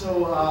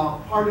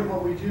part of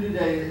what we do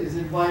today is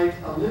invite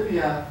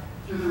Olivia,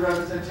 through the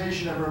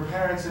representation of her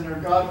parents and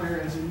her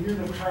godparents, and you,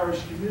 the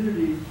parish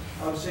community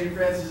of St.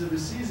 Francis of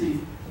Assisi,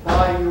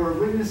 by your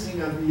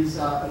witnessing of these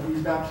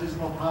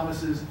baptismal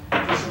promises,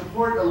 to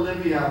support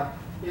Olivia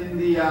in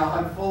the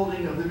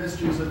unfolding of the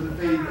mysteries of the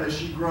faith as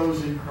she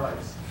grows in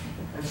Christ.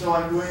 And so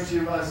I'm going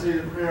to say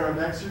the prayer of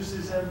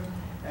exorcism,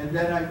 and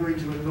then I'm going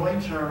to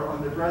anoint her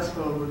on the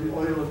breastbone with the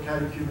oil of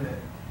catechumenate.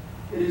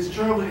 It is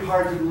terribly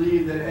hard to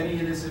believe that any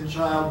innocent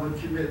child would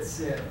commit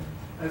sin.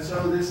 And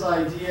so this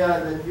idea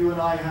that you and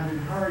I have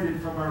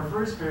inherited from our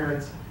first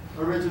parents,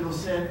 original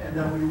sin, and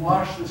that we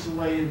wash this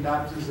away in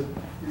baptism,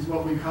 is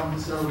what we come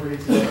to celebrate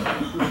today.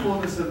 The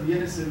fullness of the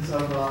innocence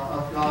of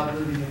God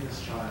living in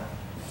this child.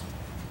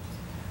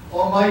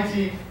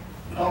 Almighty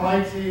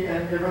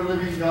and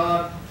ever-living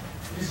God,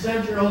 you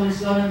sent your only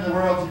Son in the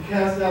world to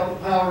cast out the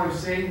power of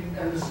Satan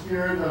and the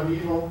spirit of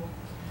evil,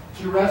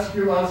 to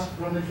rescue us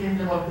from the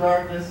kingdom of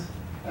darkness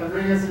and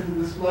bring us into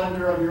the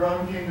splendor of your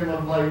own kingdom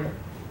of light.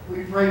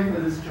 We pray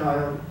for this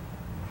child.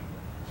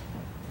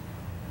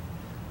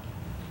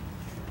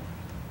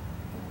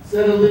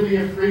 Set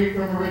Olivia free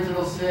from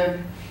original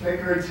sin,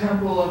 make her a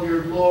temple of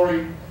your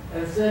glory,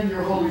 and send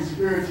your Holy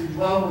Spirit to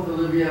dwell with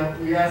Olivia.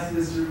 We ask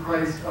this through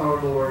Christ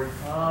our Lord.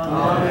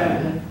 Amen.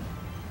 Amen.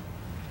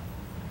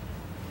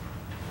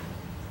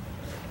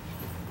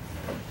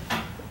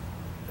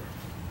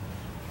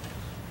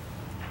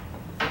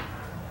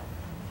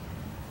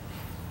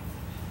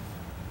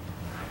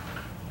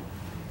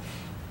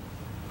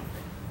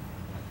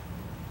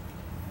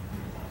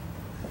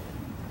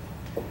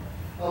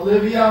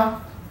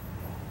 Olivia,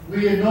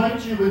 we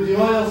anoint you with the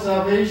oil of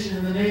salvation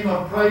in the name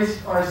of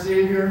Christ our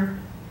Savior.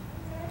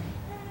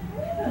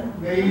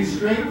 May he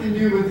strengthen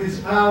you with his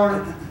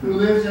power, who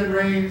lives and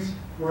reigns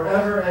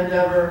forever and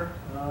ever.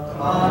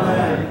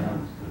 Amen.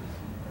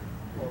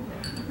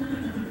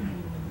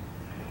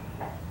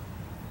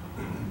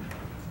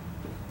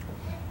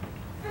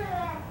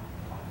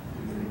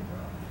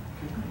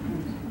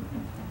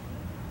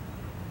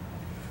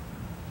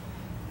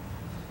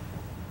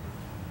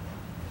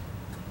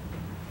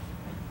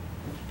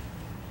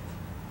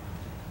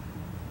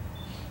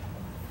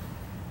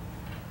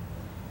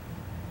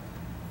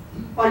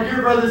 My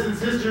dear brothers and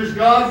sisters,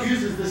 God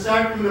uses the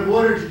sacrament of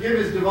water to give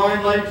his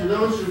divine light to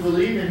those who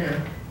believe in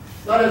him.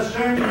 Let us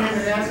turn to him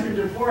and ask him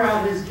to pour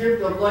out his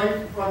gift of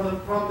light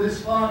from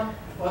this font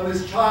on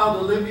this child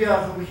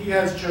Olivia, whom he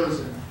has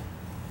chosen.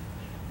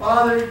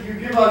 Father, you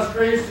give us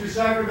grace through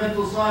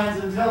sacramental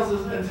signs and tells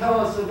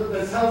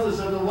us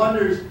of the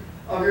wonders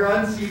of your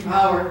unseen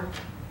power.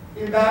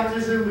 In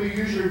baptism, we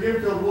use your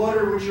gift of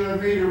water, which you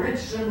have made a rich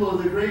symbol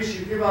of the grace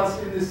you give us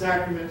in this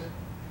sacrament.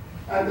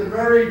 At the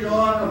very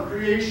dawn of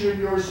creation,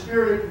 your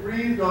Spirit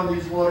breathed on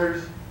these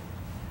waters,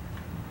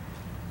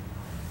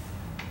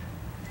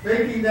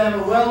 making them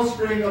a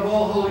wellspring of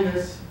all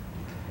holiness.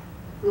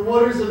 The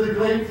waters of the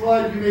great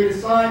flood you made a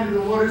sign to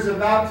the waters of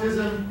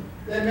baptism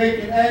that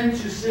make an end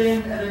to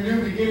sin and a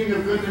new beginning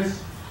of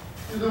goodness.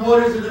 To the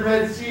waters of the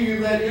Red Sea you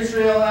led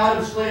Israel out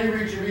of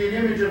slavery to be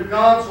an image of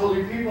God's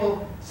holy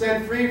people,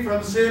 set free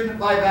from sin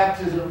by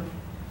baptism.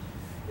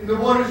 In the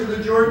waters of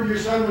the Jordan, your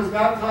Son was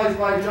baptized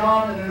by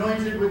John and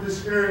anointed with the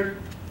Spirit.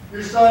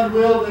 Your Son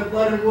willed that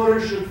blood and water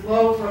should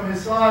flow from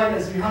his side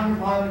as he hung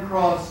upon the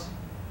cross.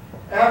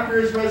 After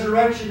his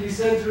resurrection, he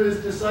said to his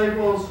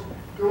disciples,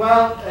 "Go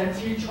out and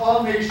teach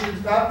all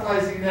nations,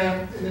 baptizing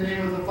them in the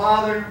name of the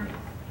Father,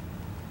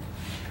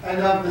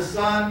 and of the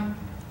Son,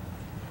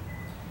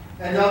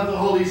 and of the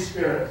Holy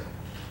Spirit.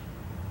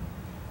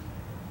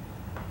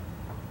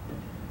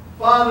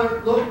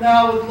 Father, look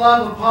now with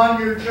love upon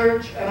your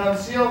church and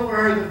unseal for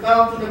her the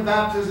fountain of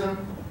baptism.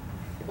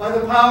 By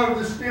the power of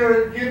the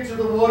Spirit, give to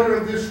the water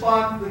of this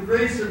font the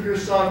grace of your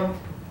Son.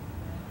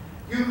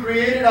 You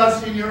created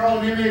us in your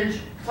own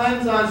image.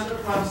 Cleanse us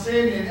from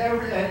sin in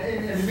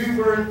a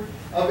new birth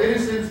of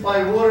innocence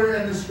by water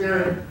and the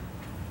Spirit.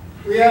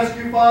 We ask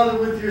you, Father,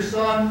 with your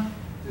Son,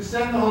 to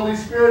send the Holy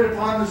Spirit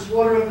upon this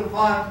water of the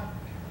font.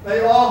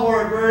 May all who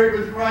are buried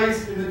with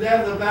Christ in the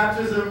death of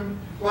baptism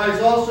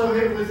rise also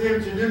with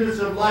him to newness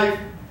of life.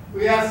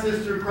 We ask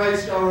this through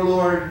Christ our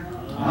Lord.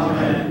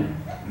 Amen.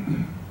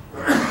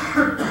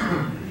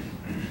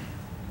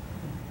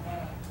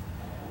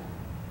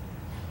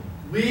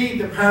 We,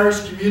 the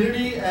parish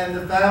community, and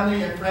the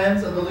family and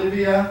friends of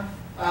Olivia,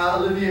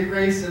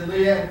 Grace, and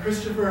Leah, and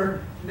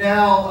Christopher,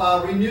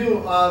 now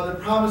renew the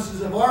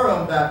promises of our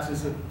own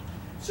baptism.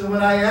 So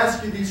when I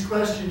ask you these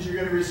questions, you're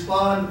going to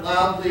respond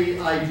loudly,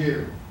 I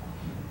do.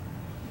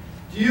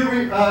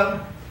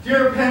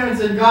 Dear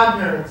parents and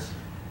godparents,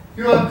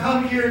 you have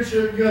come here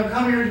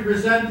to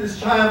present this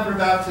child for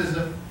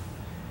baptism.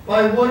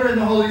 By water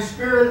and the Holy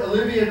Spirit,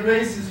 Olivia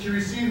Grace is to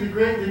receive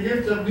the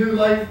gift of new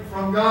life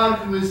from God,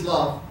 who is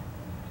love.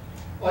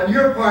 On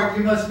your part,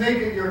 you must make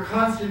it your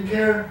constant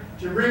care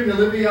to bring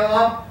Olivia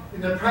up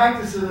in the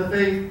practice of the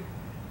faith.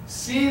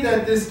 See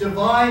that this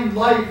divine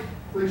life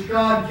which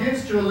God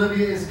gives to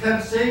Olivia is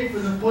kept safe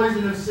from the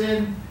poison of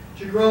sin,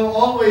 to grow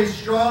always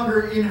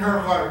stronger in her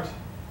heart.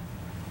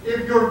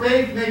 If your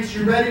faith makes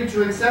you ready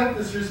to accept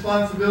this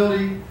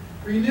responsibility,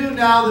 renew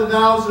now the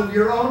vows of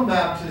your own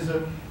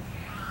baptism.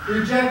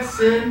 Reject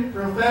sin,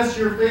 profess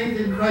your faith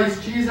in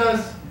Christ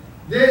Jesus.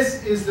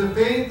 This is the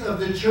faith of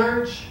the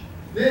church.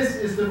 This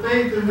is the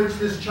faith in which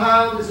this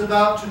child is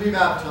about to be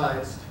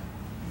baptized.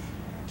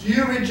 Do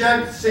you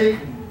reject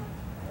Satan?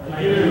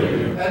 I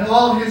do. And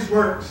all his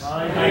works?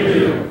 I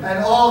do.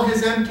 And all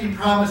his empty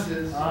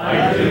promises?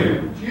 I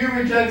do. Do you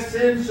reject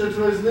sin so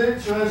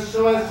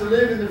as to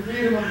live in the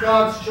freedom of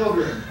God's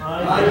children?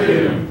 I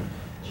do.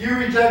 Do you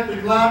reject the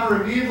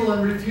glamour of evil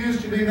and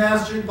refuse to be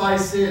mastered by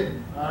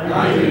sin?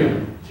 I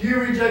do. Do you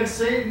reject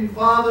Satan,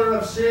 father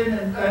of sin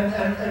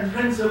and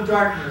prince of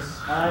darkness?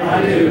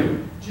 I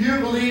do. Do you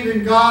believe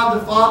in God,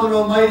 the Father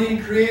Almighty,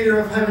 creator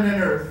of heaven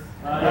and earth?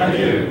 I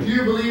do. Do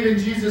you believe in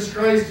Jesus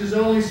Christ, his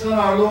only Son,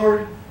 our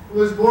Lord, who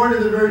was born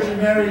of the Virgin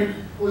Mary,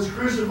 was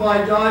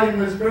crucified, died,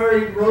 and was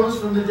buried, rose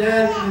from the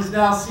dead, and is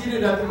now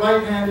seated at the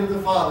right hand of the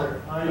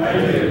Father? I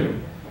do.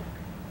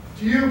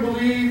 Do you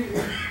believe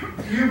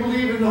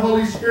in the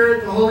Holy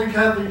Spirit, the Holy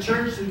Catholic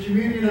Church, the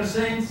communion of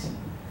saints,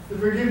 the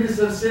forgiveness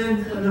of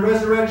sins, and the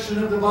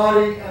resurrection of the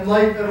body, and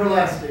life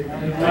everlasting?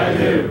 I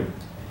do.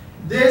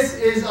 This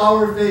is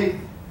our faith.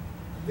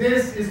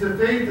 This is the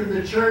faith of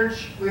the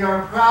church. We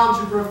are proud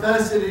to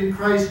profess it in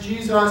Christ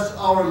Jesus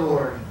our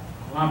Lord.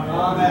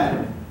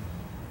 Amen.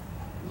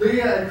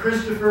 Leah and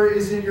Christopher,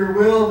 is it your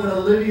will that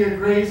Olivia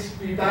Grace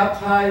be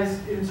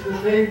baptized into the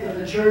faith of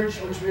the church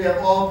which we have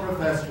all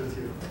professed with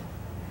you?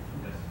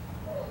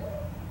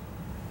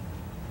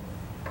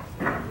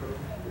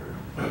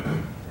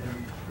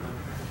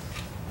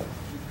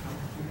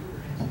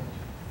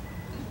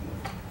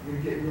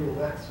 You're getting a little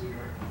wet,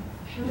 sweetheart.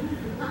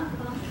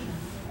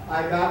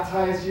 I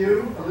baptize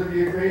you,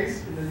 Olivia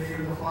Grace, in the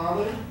name of the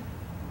Father,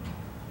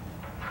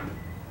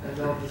 and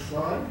of the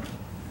Son,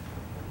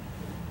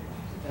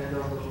 and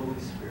of the Holy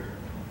Spirit.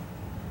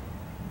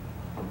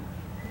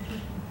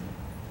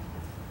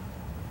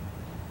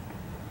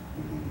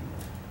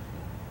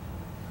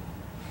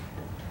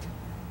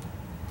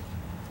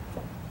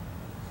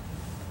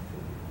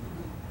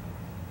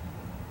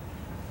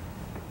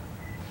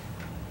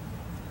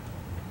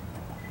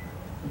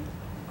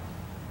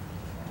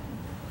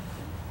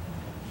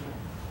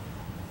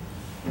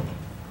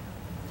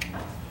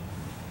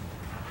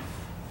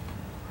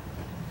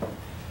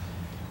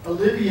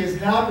 Olivia is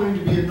now going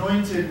to be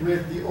anointed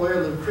with the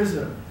oil of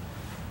chrism.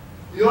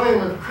 The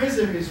oil of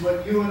chrism is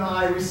what you and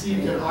I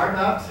received at our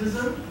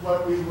baptism,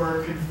 what we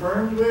were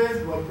confirmed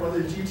with, what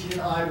Brother GT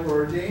and I were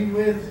ordained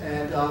with,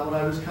 and what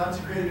I was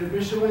consecrated a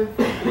bishop with.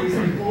 It is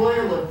the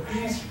oil of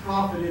priest,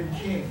 prophet, and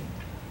king.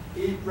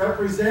 It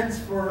represents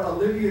for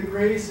Olivia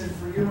Grace and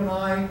for you and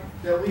I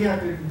that we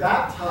have been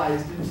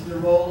baptized into the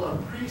role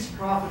of priest,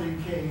 prophet,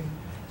 and king,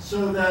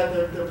 so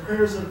that the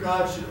prayers of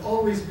God should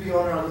always be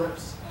on our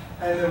lips,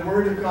 and the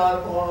word of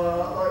God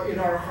in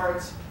our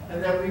hearts,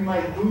 and that we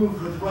might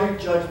move with right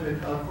judgment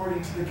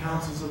according to the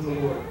counsels of the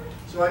Lord.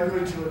 So I'm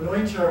going to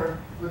anoint her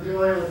with the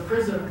oil of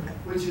chrism,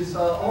 which is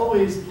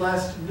always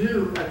blessed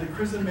new at the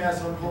Chrism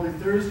Mass on Holy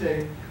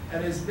Thursday,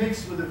 and is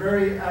mixed with a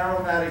very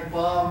aromatic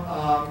balm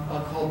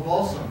called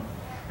balsam.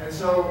 And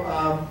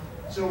so,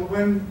 so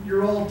when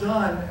you're all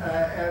done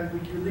and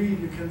when you leave,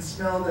 you can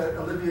smell that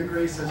Olivia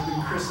Grace has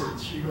been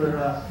christened.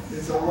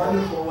 It's a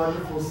wonderful,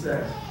 wonderful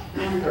scent.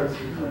 Here we go,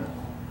 sweetheart.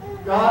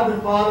 God,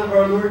 the Father of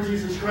our Lord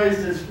Jesus Christ,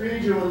 has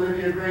freed you,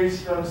 Olivia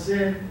Grace, from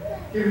sin,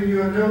 giving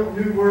you a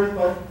new birth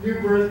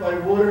by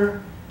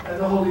water and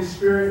the Holy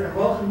Spirit, and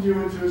welcomed you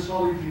into his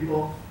holy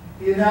people.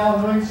 He now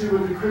anoints you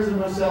with the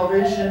chrism of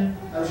salvation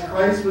as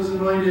Christ was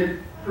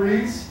anointed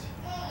priest.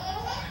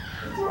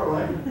 That's all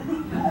right.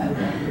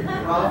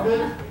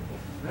 Prophet.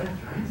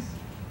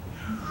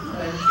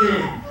 And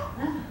king.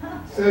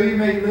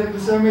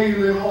 So may you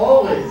live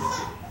always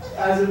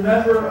as a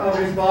member of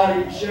his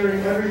body, sharing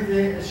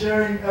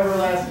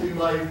everlasting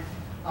life.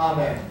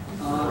 Amen.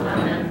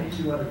 Amen. Teach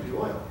you how to do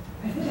oil.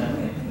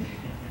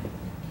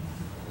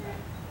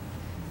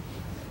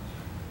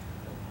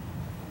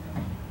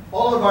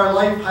 All of our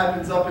life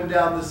happens up and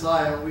down this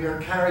aisle. We are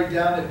carried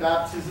down at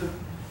baptism.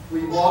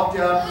 We walk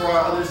down for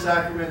our other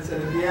sacraments,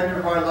 and at the end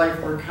of our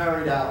life, we're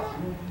carried out.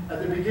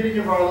 At the beginning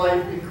of our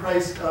life in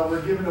Christ,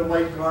 we're given a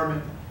white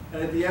garment,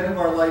 and at the end of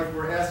our life,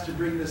 we're asked to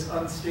bring this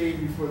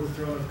unstained before the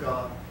throne of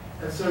God.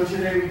 And so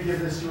today we give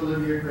this to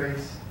Olivia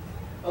Grace.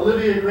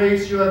 Olivia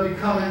Grace, you have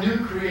become a new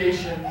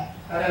creation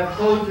and have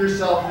clothed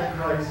yourself in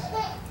Christ.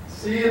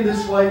 See in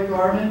this white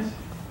garment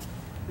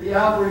the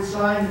outward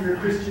sign of your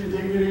Christian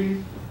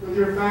dignity, with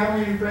your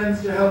family and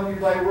friends to help you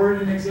by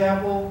word and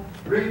example,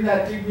 bring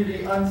that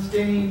dignity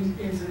unstained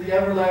into the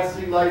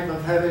everlasting life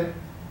of heaven.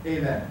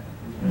 Amen.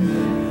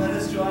 Let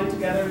us join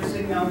together to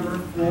sing number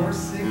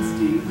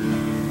 460.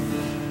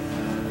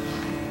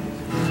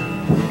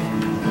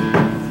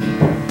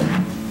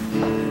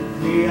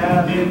 We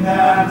have been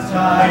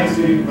baptized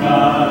in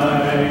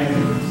Christ.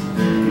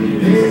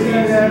 It is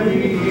that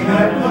we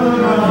have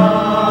put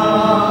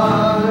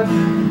on.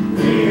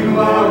 We who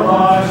are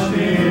washed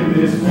in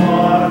this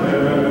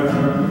water,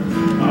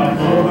 a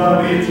hope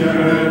of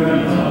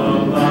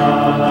eternal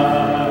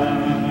life.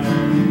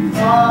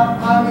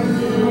 A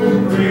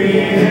new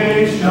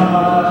creation,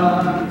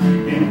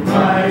 in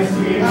Christ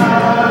we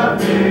have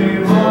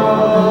been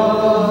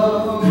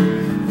born.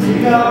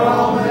 We are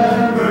all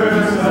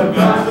members of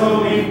God's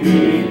holy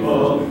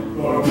people,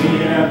 for we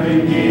have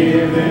been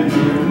given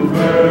new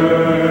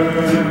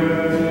birth.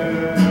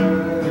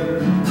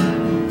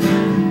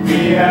 We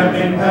have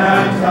been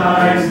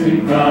baptized in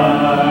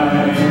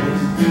Christ.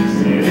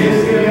 It is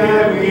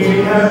here we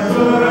have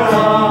put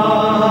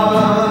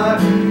on.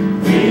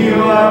 We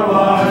who are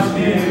washed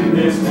in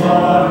this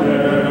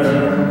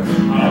water,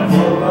 a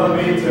hope of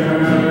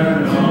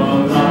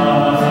eternal life.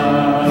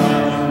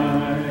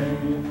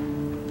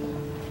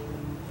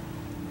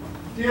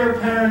 Dear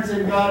parents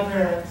and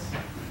godparents,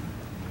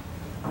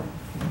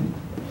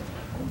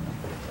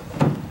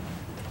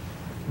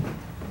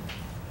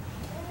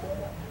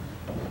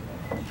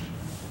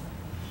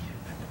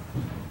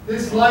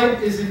 this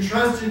light is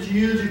entrusted to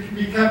you to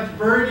be kept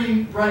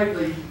burning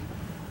brightly.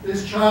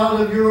 This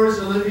child of yours,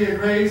 Olivia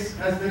Grace,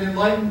 has been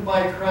enlightened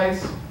by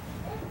Christ.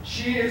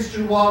 She is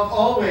to walk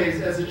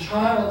always as a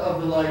child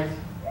of the light.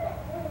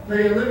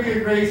 May Olivia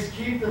Grace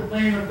keep the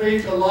flame of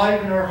faith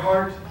alive in her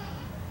heart.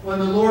 When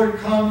the Lord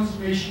comes,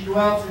 may she go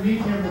out to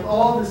meet him with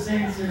all the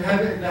saints in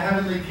heaven, in the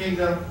heavenly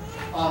kingdom.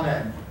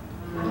 Amen.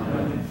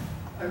 Amen.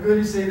 I'm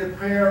going to say the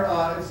prayer,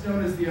 it's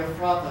known as the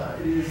Ephrata.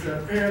 It is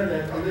a prayer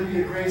that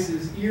Olivia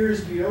Grace's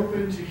ears be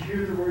open to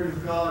hear the word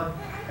of God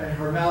and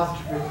her mouth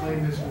to proclaim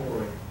his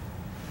glory.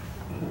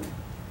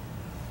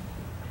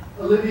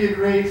 Olivia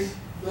Grace,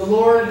 the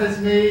Lord has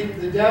made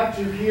the deaf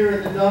to hear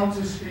and the dumb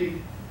to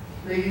speak.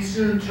 May he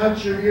soon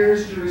touch your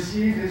ears to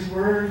receive his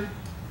word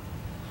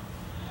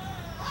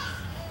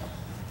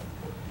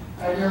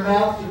and your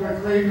mouth to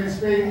proclaim his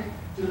faith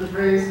to the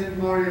praise and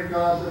glory of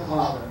God the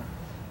Father.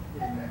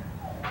 Amen.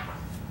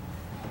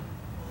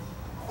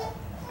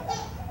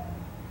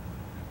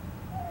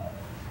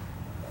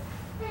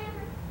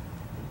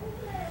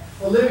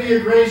 Olivia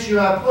Grace, you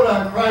have put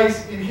on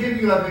Christ. In him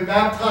you have been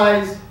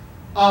baptized.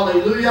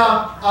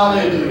 Alleluia.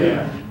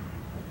 Alleluia.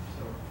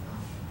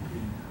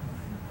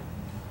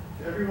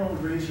 If everyone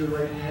would raise your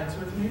right hands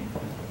with me.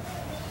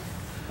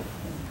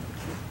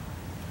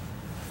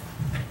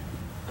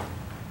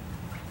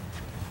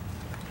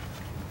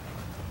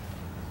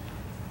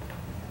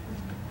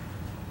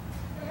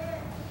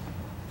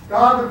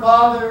 God the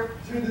Father,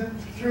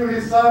 through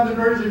his Son, the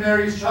Virgin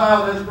Mary's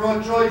child, has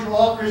brought joy to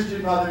all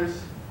Christian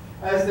mothers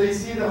as they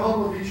see the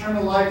hope of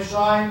eternal life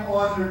shine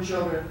on their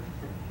children.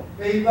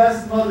 May he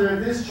bless the mother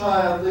of this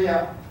child,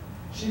 Leah.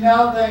 She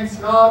now thanks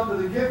God for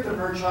the gift of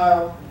her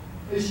child.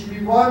 May she be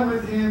one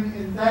with him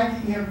in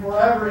thanking him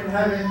forever in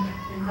heaven,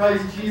 in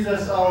Christ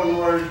Jesus our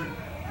Lord.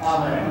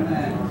 Amen.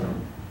 Amen.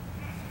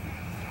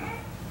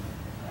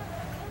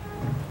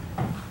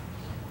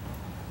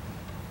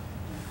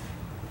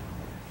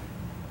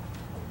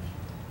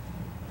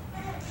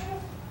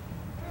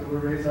 So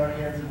we'll raise our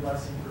hands in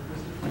blessing for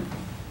Christopher.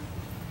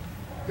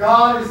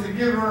 God is the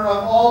giver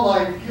of all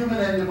life, human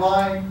and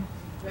divine.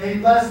 May he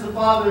bless the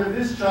father of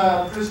this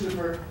child,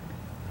 Christopher.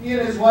 He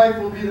and his wife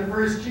will be the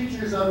first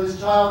teachers of this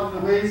child in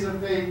the ways of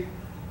faith.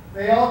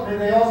 May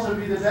they also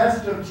be the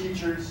best of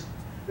teachers,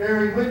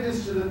 bearing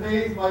witness to the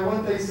faith by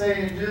what they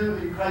say and do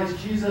in Christ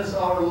Jesus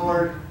our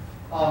Lord.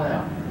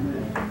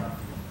 Amen. Amen.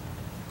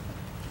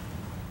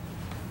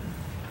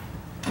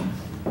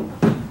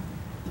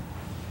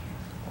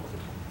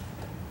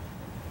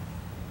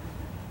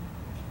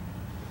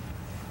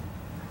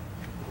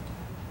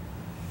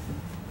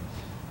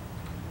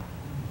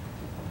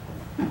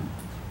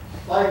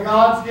 By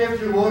God's gift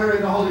through water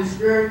and the Holy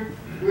Spirit,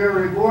 we are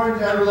reborn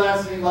to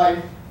everlasting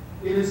life.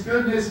 In his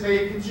goodness, may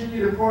he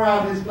continue to pour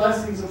out his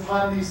blessings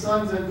upon these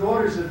sons and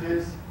daughters of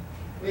his.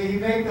 May he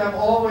make them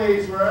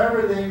always,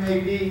 wherever they may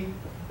be,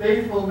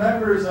 faithful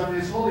members of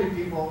his holy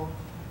people.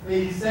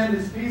 May he send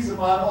his peace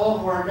upon all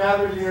who are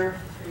gathered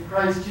here in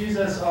Christ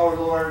Jesus our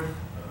Lord.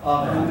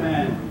 Amen.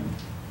 Amen.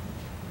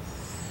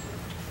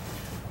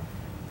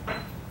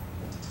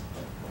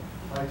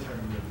 My turn,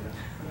 Olivia.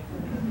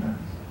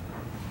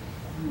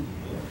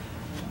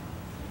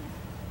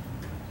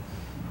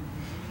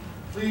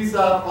 Please,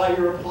 by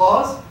your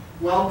applause,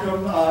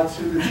 welcome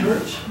to the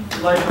church,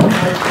 Life of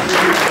Christ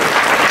Community Church.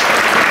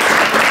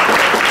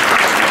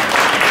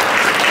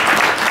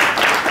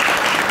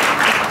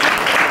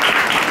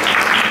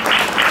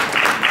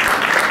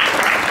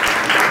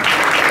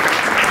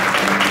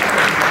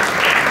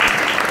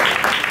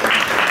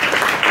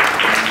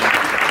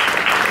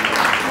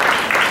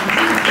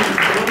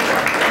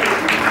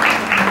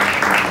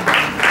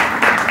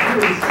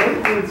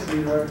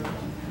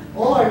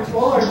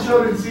 All our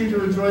children seem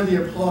to enjoy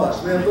the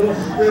applause. We have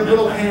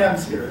little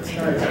hands here. It's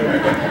nice.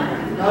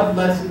 God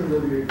bless you,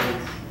 Olivia Grace.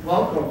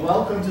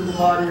 Welcome to the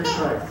body of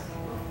Christ.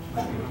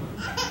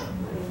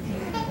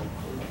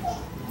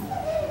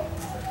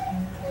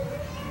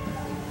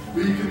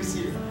 Will you be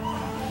seated?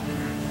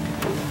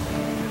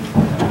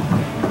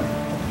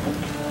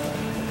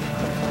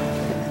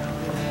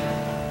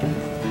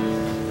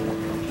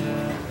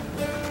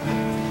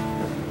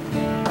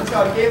 As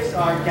our gifts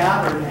are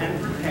gathered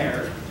and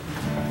prepared,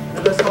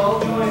 let us all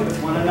join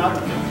with one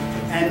another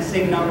and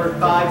sing number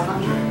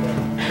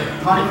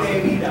 500.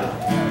 Conte Vida.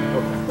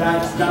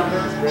 That's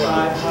number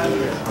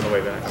 500. On the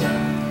way back.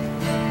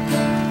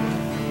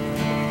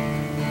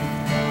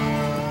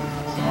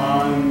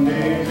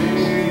 Conte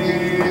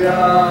Vida,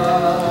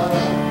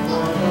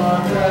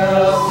 por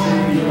el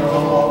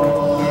Señor.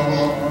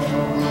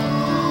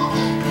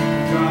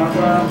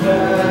 God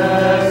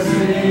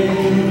blessing,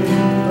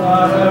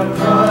 God of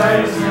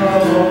Christ the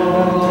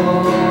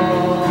Lord.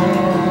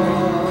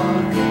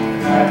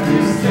 At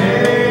this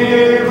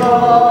table,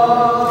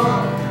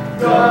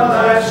 the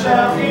light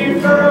shall be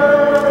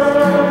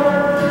burned,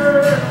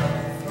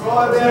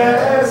 for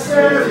there is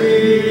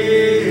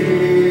serving,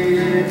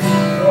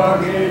 for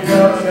He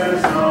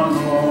goes no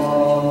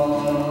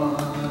more.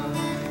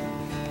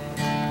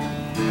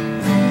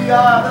 We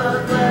are the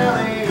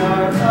dwelling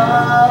of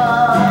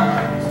God,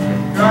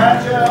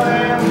 fragile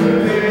and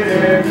wounded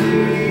and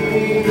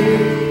weak.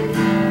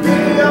 We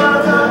are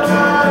the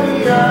body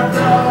of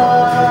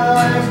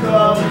Christ,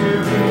 called to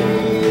be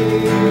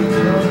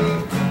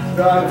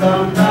the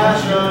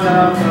compassion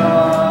of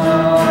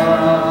God.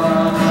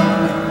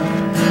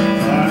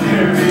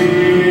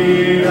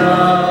 Hallelujah,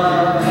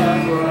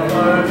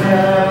 for the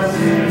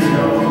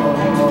Señor.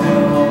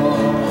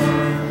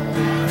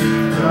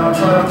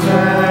 The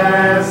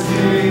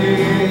blessing,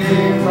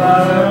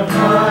 blood of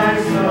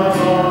Christ the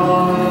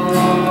Lord.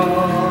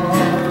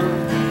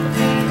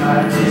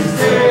 At His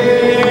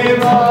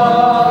table,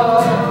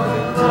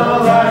 the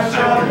light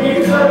shall be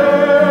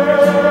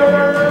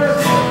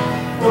first,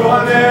 for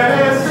there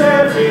is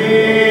every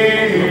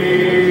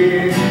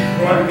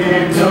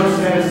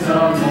forgiveness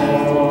no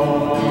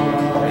more.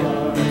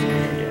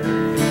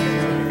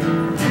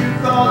 You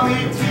call me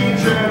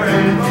teacher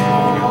and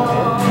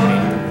Lord,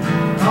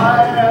 I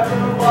have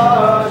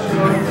washed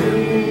your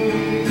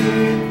feet,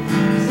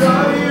 so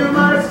you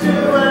must do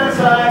as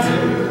I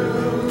do,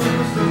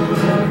 so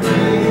the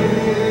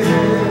grave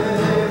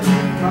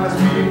must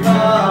be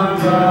found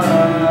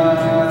right.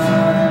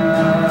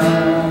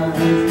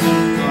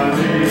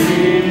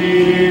 Hallelujah,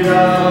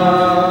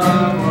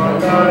 for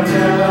God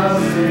del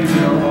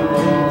Señor.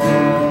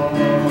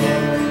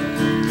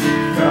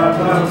 God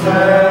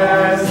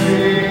bless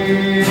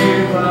thee,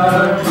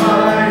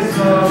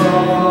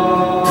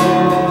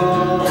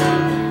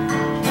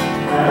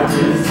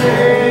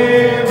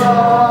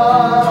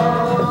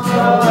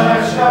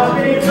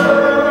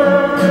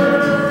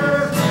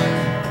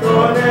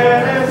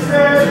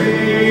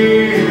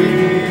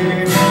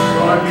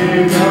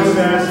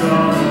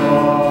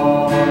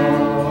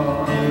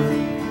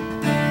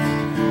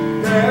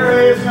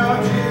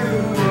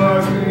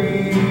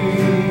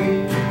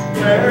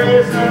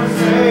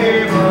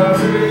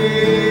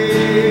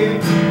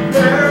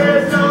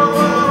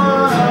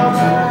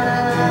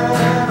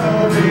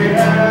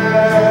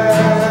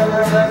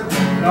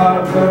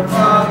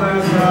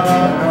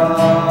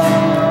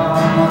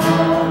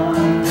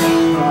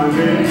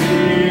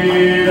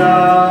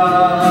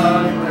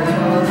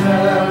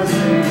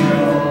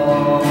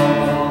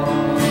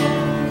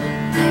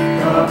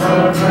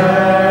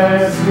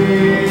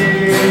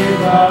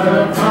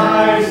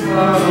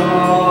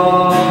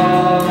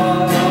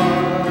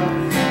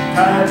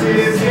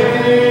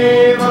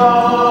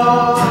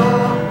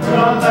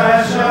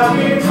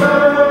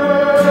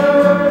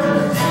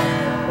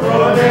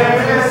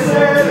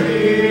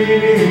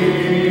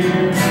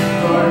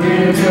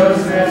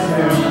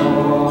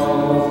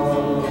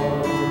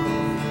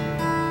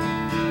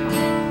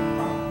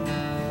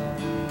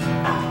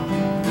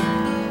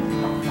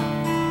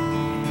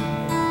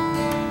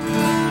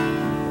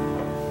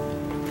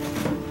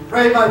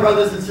 Pray, my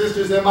brothers and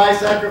sisters, that my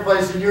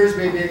sacrifice and yours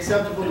may be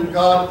acceptable to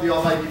God, the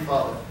Almighty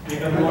Father. May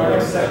the Lord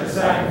accept the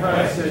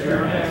sacrifice at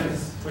your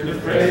hands for the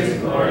praise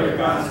and glory of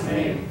God's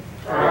name,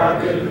 for our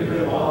good and the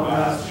good of all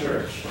God's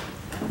church.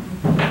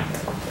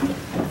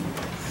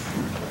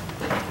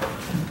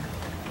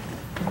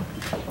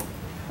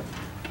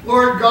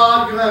 Lord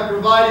God, you have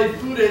provided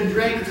food and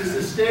drink to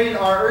sustain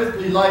our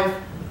earthly life.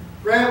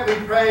 Grant, we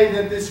pray,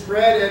 that this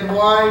bread and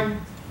wine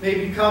may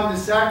become the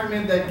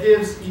sacrament that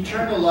gives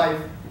eternal life.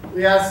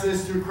 We ask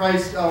this through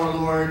Christ our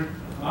Lord.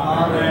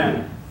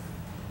 Amen.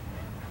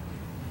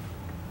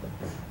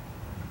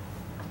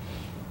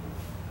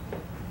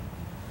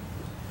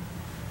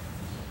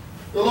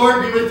 The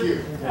Lord be with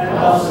you. And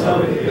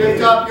also with you.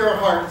 Lift up your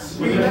hearts.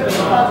 We lift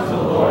them up to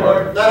the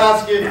Lord. Let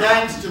us give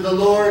thanks to the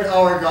Lord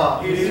our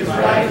God. It is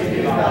right to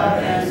give God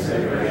thanks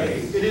and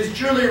praise. It is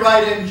truly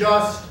right and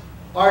just,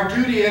 our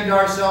duty and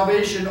our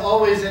salvation,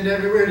 always and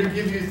everywhere to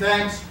give you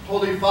thanks,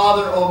 Holy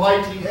Father,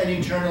 Almighty and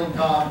eternal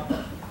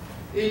God.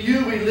 In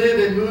you we live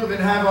and move and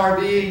have our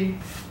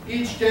being.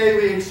 Each day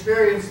we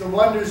experience the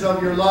wonders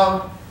of your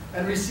love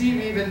and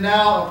receive even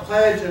now a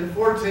pledge and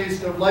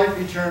foretaste of life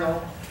eternal.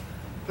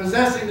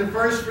 Possessing the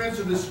first fruits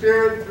of the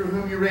Spirit, through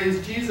whom you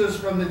raised Jesus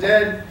from the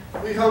dead,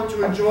 we hope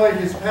to enjoy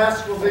his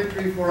paschal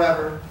victory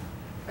forever.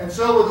 And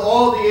so with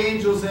all the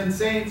angels and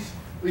saints,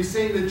 we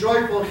sing the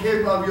joyful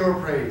hymn of your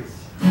praise.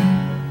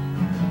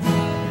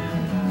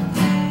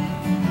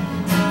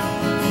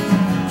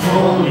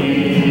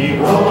 Holy,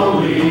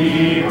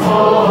 holy,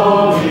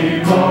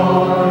 holy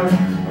Lord,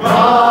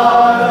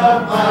 God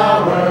of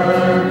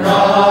power,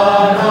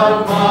 God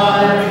of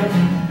might,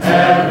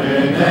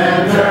 heaven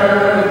and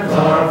earth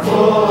are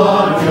full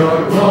of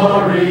your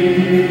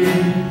glory.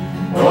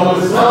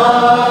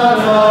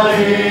 Hosanna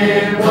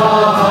in the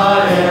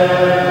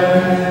highest.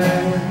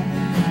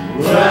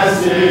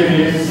 Blessed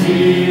is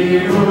he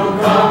who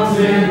comes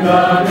in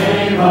the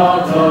name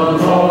of the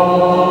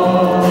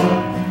Lord.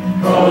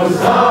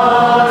 Hosanna.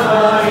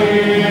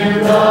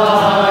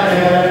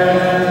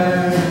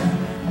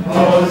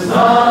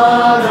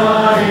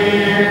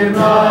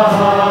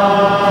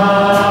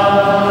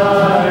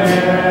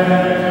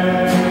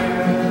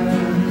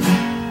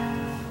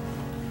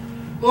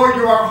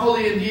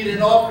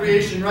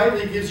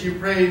 Rightly gives you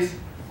praise.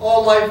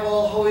 All life,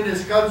 all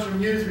holiness comes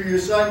from you through your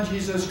Son,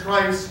 Jesus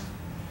Christ,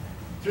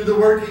 through the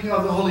working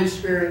of the Holy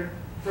Spirit.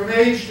 From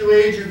age to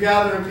age you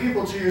gather a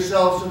people to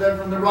yourself, so that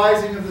from the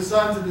rising of the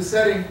sun to the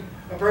setting,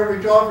 a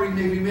perfect offering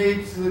may be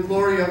made to the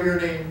glory of your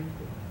name.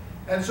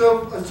 And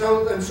so,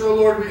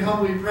 Lord, we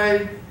humbly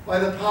pray, by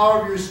the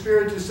power of your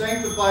Spirit, to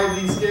sanctify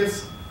these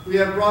gifts we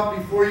have brought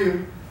before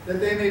you, that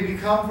they may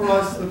become for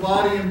us the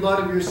body and blood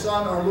of your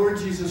Son, our Lord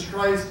Jesus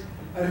Christ,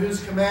 at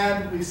whose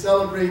command we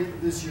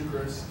celebrate this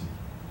Eucharist.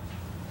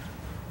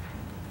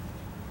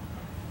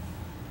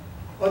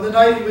 On the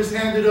night he was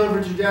handed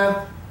over to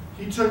death,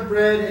 he took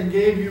bread and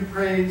gave you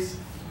praise.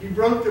 He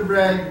broke the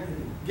bread,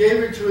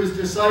 gave it to his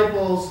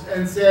disciples,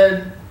 and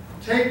said,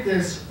 "Take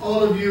this,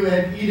 all of you,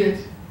 and eat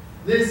it.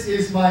 This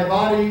is my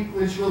body,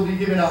 which will be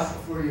given up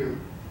for you."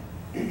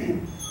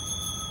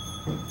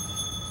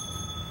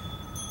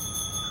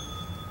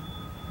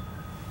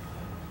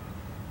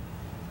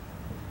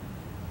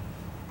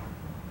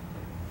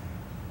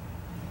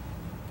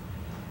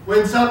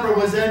 When supper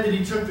was ended,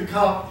 he took the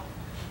cup.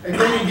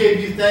 Again he gave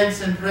you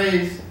thanks and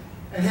praise.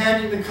 And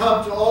handing the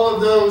cup to all of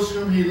those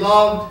whom he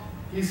loved,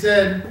 he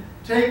said,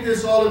 "Take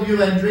this, all of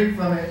you, and drink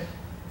from it.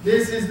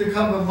 This is the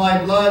cup of my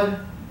blood,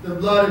 the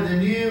blood of the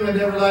new and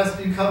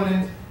everlasting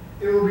covenant.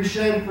 It will be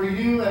shed for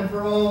you and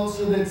for all,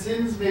 so that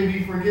sins may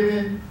be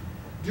forgiven.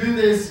 Do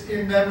this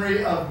in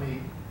memory of me."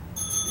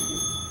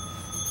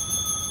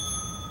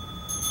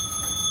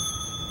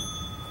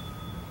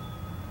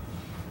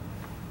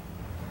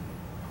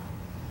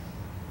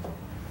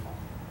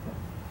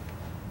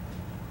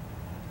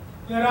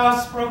 Let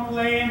us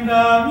proclaim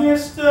the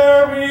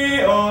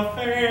mystery of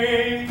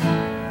faith.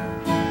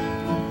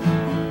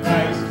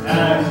 Christ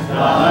has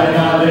died,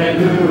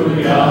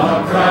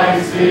 hallelujah,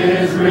 Christ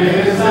is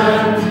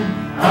risen,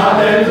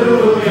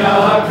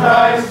 hallelujah,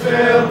 Christ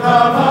will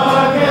come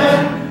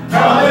again,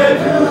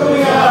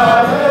 hallelujah,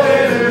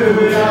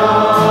 hallelujah.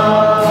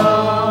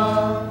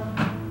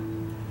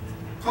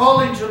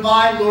 Calling to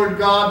mind, Lord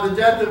God, the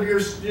death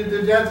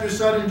your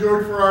Son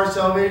endured for our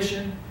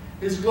salvation,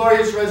 his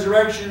glorious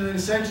resurrection and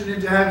ascension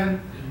into heaven,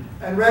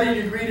 and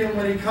ready to greet him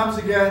when he comes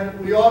again,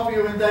 we offer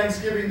you in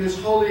thanksgiving this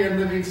holy and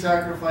living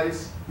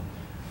sacrifice.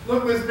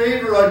 Look with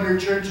favor on your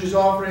church's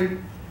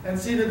offering, and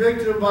see the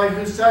victim by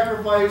whose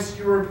sacrifice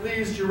you were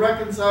pleased to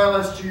reconcile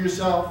us to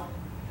yourself.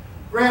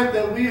 Grant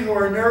that we who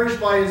are nourished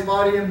by his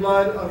body and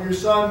blood of your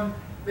Son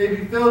may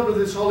be filled with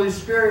his Holy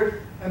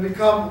Spirit and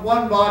become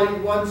one body,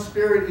 one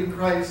spirit in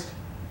Christ.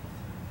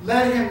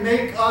 Let him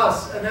make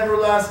us an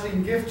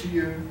everlasting gift to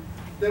you,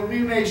 that we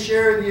may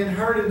share in the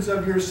inheritance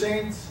of your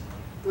saints,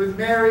 with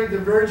Mary, the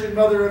Virgin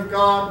Mother of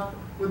God,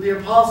 with the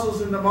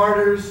apostles and the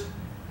martyrs,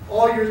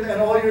 all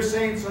your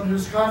saints on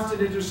whose constant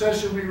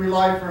intercession we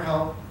rely for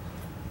help.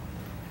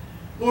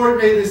 Lord,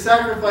 may the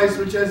sacrifice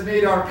which has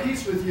made our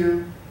peace with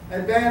you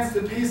Advance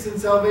the peace and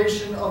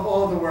salvation of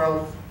all the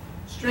world.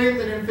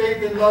 Strengthen in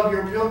faith and love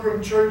your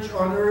pilgrim church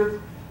on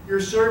earth, your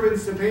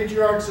servants, the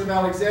patriarchs of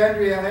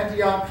Alexandria,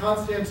 Antioch,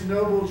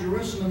 Constantinople,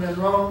 Jerusalem, and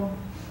Rome,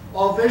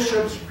 all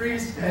bishops,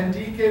 priests, and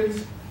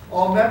deacons,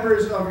 all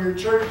members of your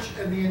church,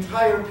 and the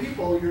entire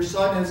people your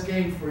Son has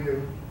gained for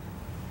you.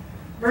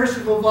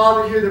 Merciful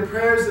Father, hear the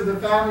prayers of the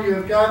family who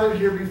have gathered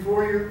here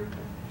before you.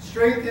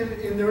 Strengthen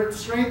in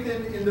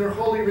their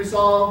holy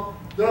resolve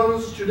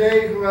those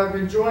today who have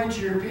been joined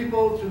to your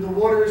people through the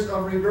waters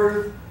of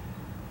rebirth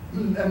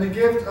and the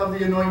gift of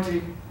the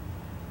anointing.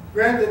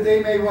 Grant that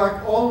they may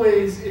walk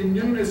always in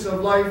newness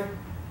of life.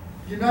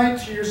 Unite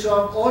to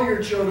yourself all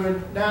your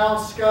children now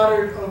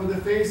scattered over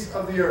the face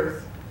of the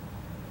earth.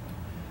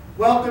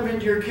 Welcome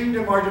into your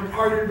kingdom our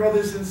departed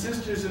brothers and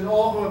sisters and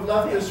all who have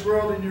left this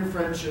world in your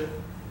friendship.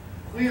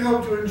 We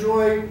hope to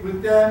enjoy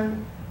with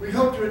them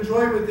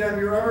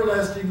your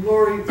everlasting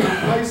glory through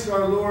Christ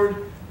our Lord,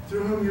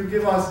 through whom you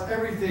give us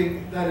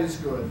everything that is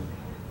good.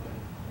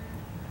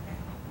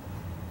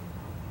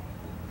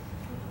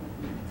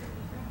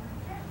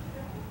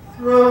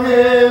 Through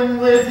him,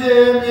 with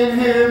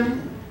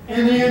him,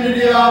 in the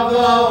unity of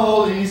the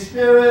Holy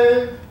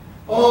Spirit,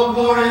 all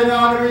glory and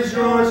honor is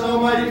yours,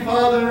 Almighty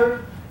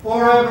Father,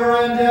 forever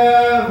and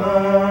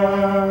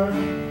ever.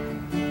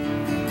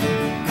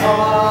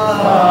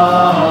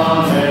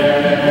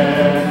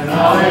 Amen.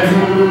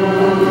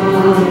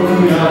 Hallelujah.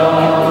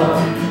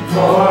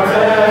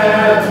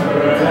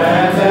 Forever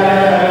and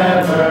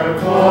ever,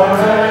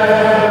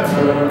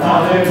 forever.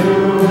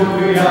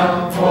 Hallelujah.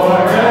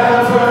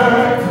 Forever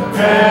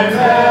and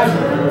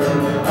ever.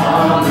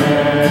 Amen.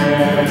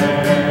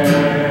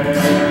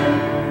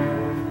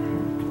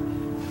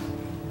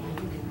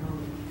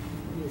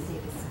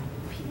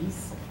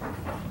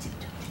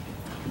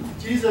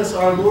 Jesus,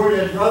 our Lord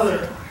and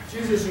brother,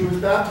 Jesus, who was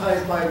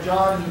baptized by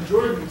John in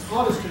Jordan,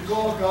 taught us to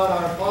call God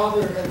our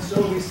Father, and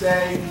so we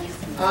say,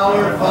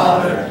 Our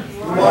Father,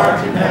 who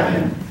art in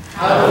heaven,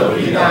 hallowed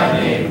be thy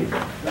name.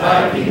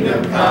 Thy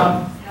kingdom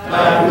come,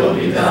 thy will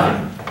be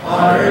done,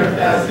 on earth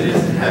as it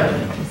is in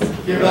heaven.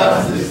 Give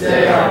us this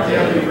day our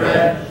daily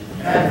bread,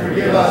 and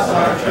forgive us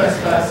our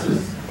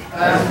trespasses,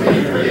 as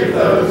we forgive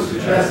those who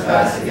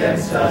trespass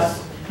against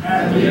us.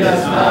 And lead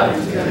us not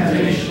into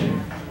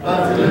temptation,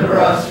 but deliver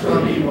us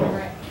from evil.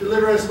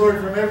 deliver us, Lord,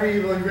 from every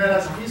evil, and grant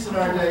us peace in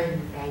our day.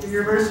 In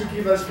your mercy,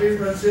 keep us free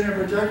from sin and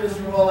protect us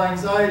from all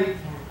anxiety,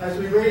 as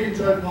we wait in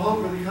joyful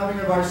hope for the coming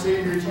of our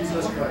Savior,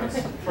 Jesus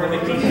Christ. For the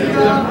Kingdom,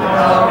 kingdom,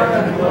 power,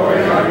 and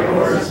glory are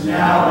yours,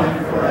 now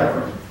and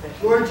forever.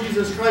 Lord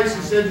Jesus Christ,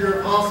 who said to your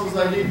apostles,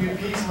 I leave you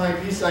peace, my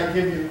peace I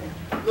give you.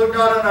 Look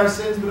not on our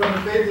sins, but on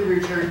the faith of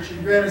your church,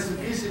 and grant us the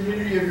peace and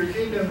unity of your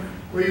kingdom,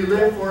 where you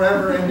live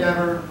forever and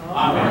ever.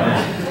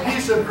 Amen. The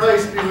peace of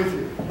Christ be with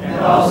you. And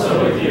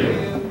also with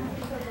you.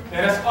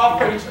 Let us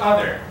offer each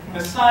other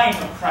the sign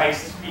of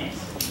Christ's peace.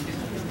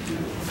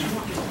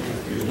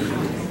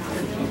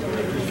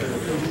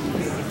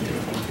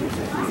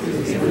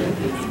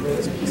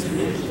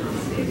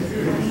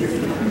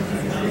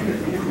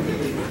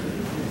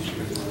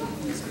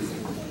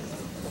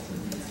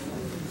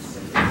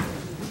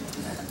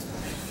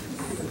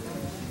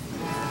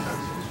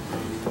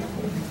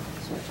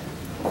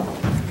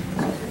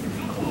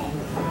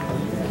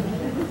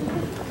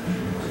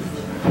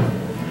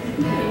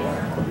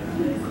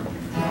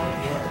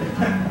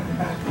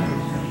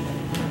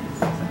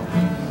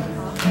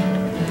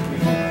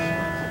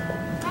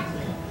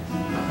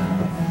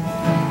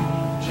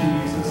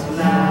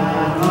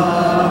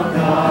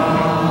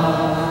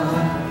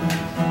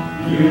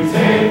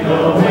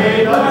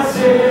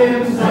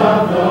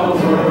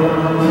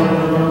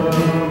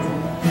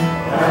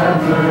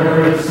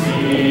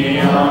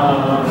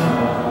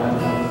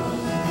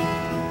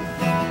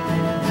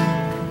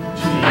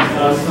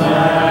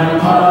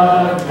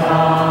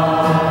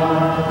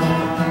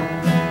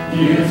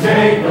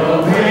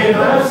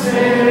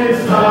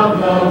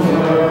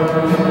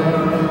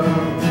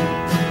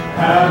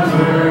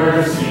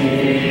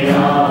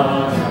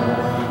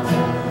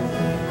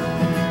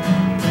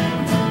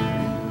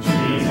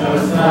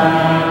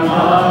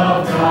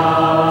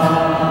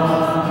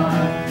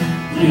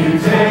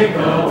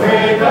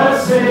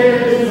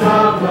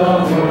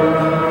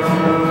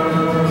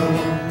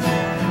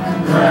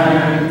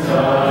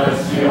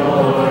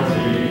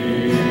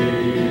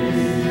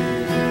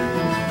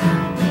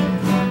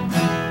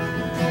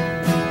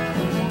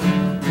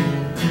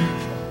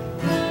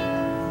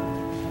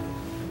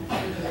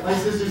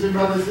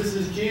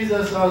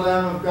 Our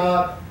Lamb of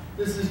God.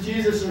 This is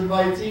Jesus who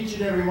invites each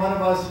and every one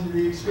of us into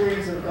the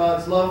experience of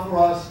God's love for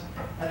us,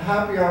 and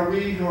happy are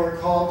we who are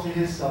called to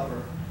his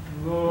supper.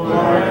 Lord,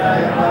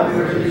 I am not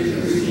worthy to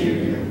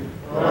receive you,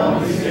 but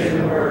only say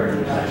the word,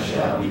 and I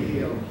shall be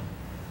healed.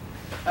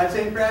 At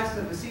St. Francis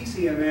of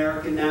Assisi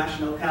American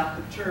National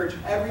Catholic Church,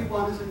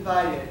 everyone is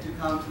invited to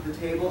come to the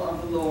table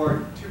of the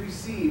Lord to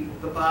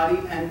receive the body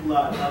and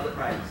blood of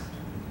Christ.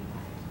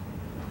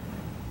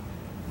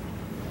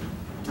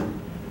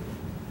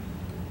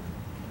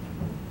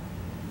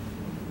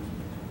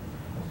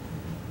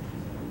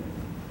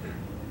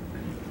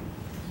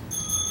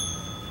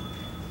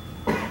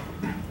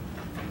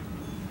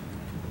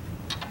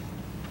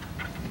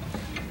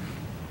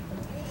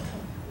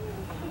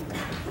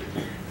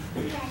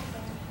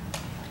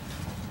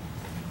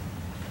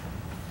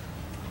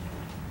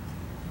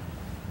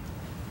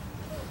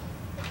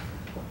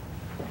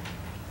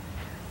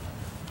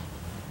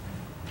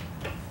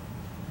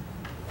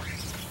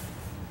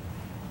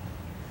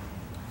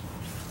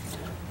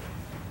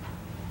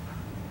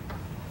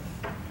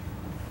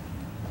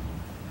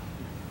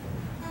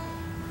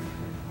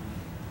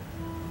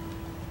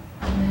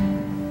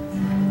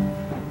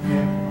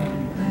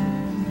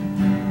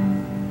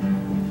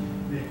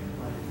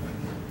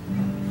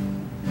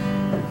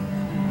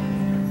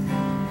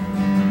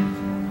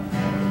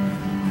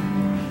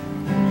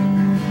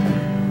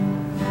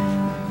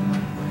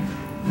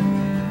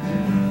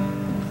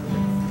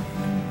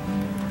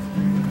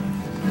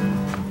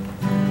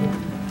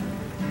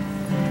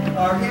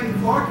 Our hymn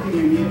for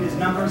communion is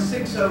number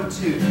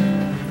 602.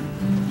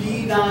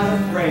 Be not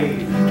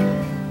afraid.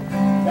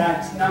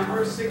 That's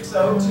number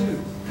 602.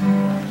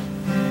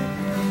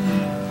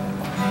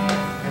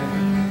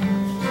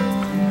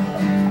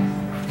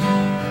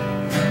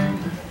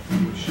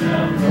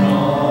 Shall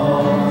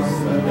cross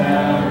the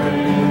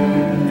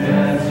barren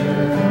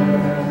desert,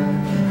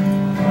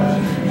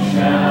 but you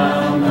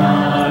shall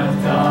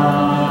not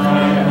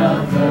die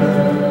of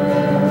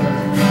thirst.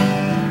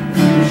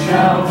 You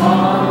shall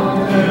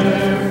wander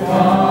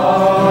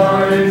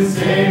far in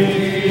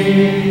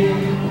safety,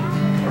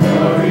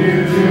 for you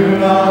do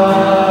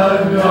not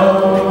know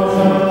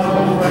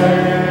the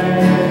way.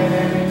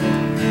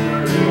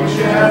 You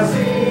shall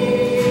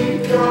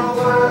seek your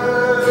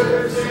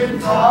words in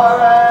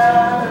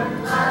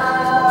foreign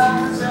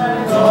lands,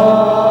 and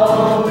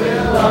all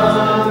will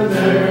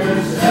understand.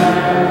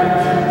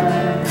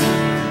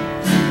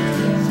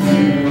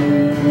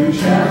 You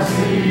shall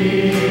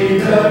see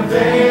the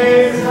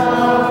face of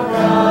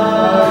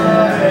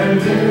God and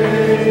be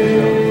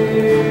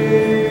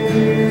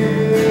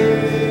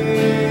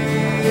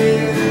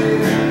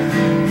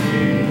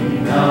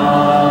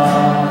not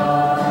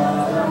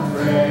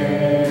afraid.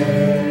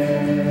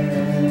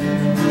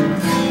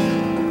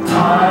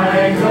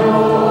 I go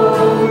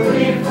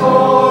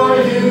before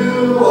you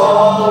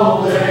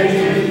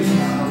always.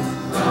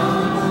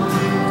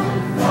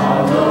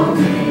 Follow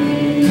me,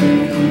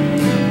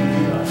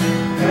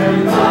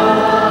 and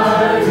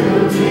I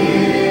will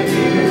give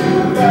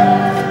you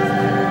back.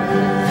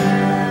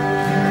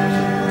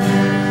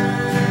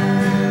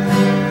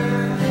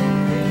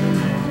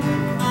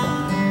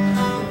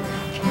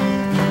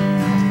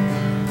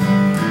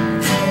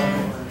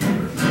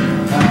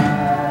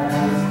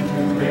 Past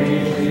the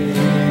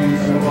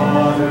raging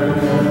water,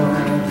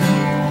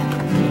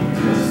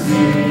 the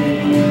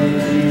sea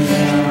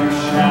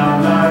shall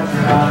not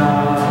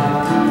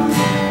drown.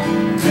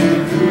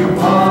 If you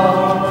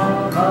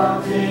walk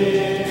up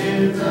in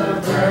the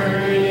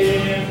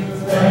burning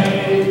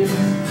flames,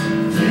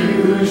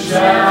 you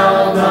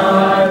shall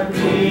not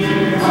be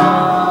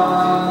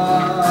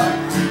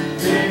harmed.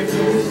 If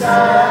you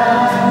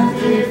stand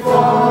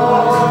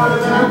before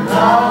the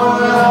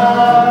power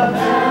of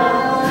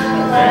hell,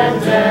 and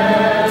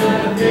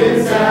death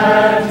is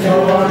at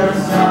your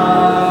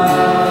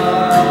side,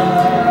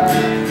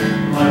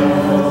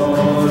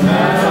 know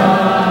that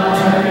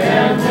I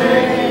am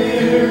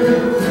with you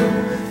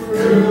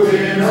through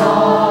it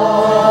all.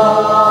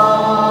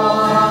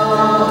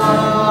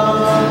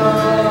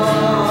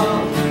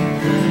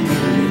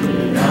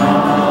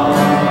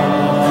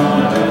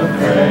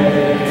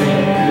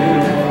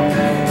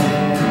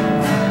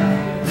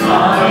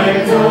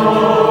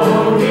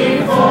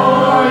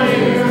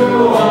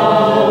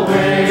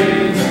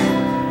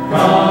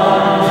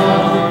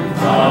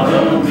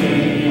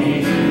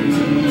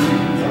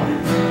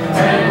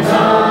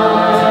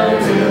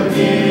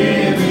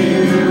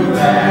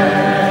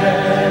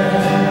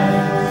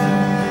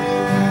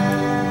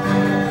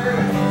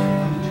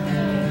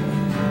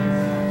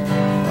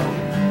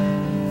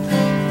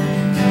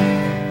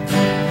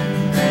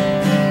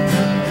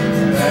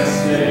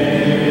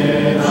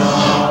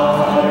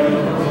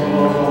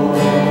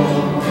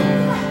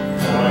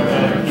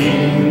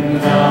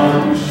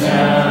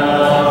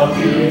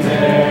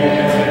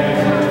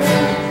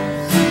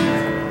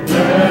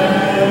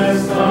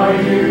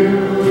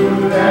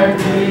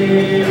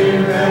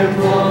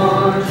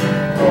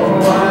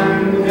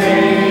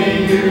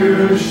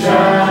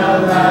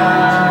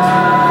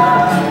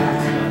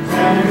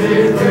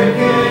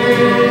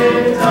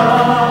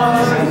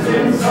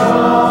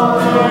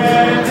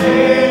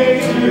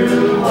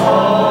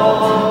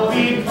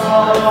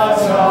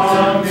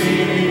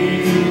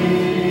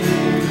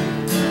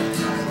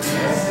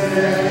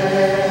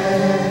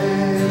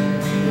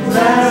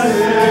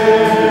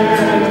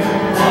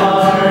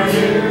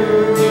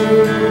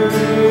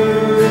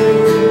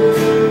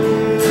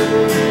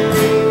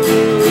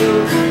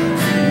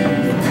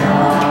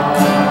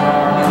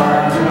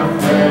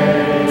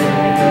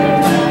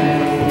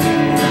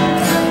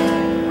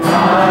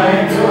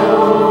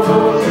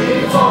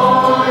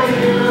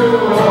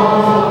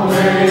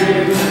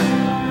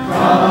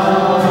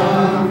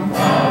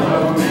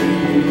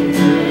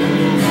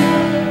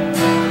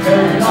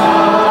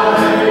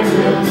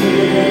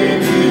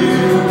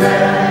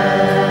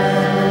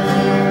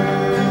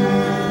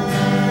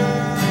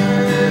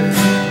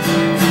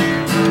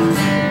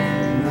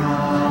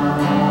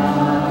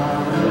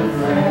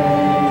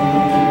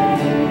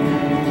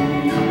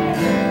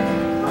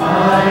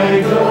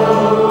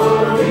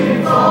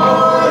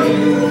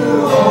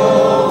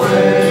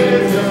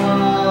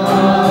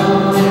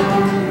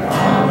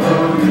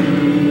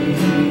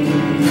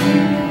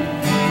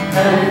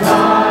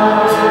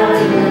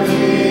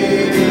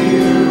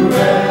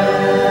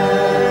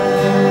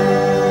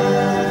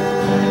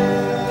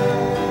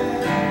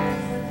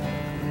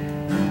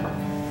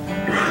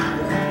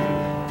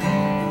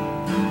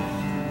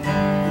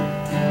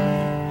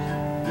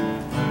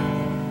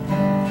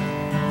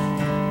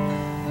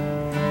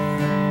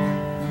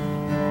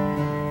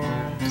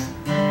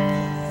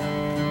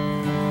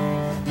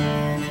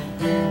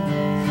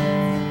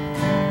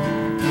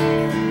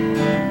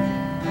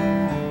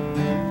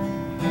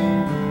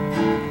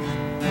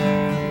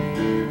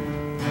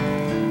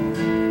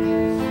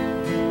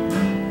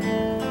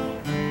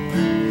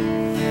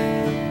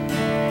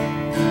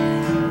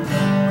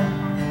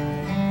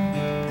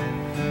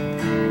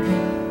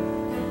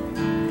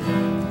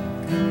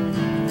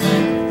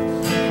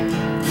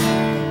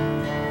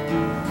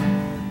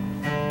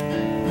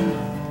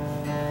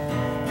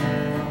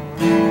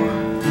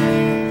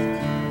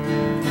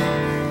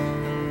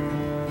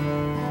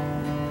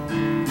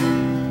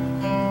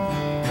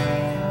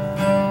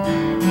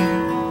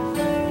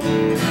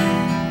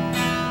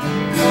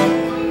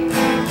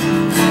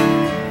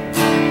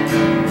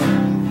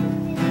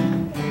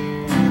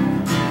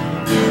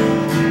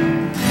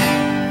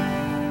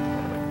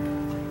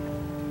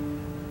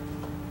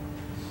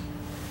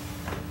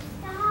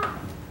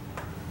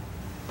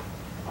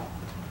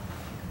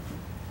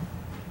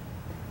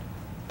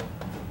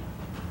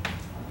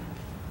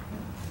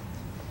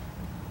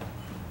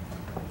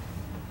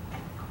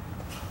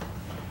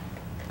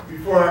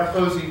 Before our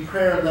closing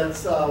prayer,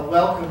 let's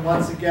welcome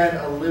once again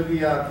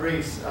Olivia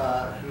Grace,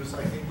 who's,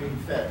 I think, being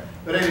fed.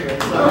 But anyway, in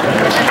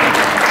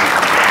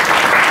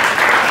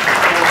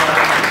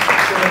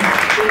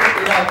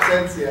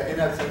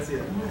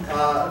absentia.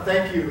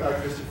 Thank you,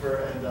 Christopher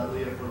and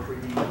Leah, for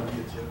bringing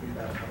Olivia to be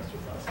baptized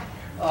with us.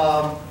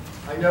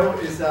 I know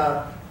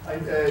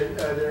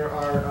there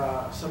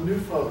are some new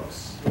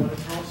folks. You want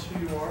to tell us who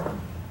you are?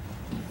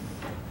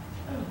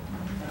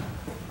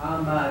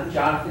 I'm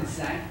Jonathan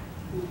Sang.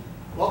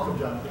 Welcome,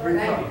 Jonathan. Where are you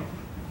from?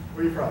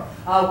 Where are you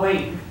from?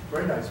 Wayne.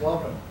 Very nice.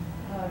 Welcome.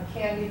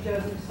 Candy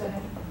Josephson.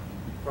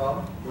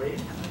 From Wayne?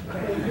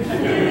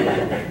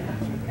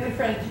 And a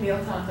friend,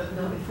 Camille Thompson,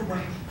 from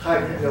Wayne.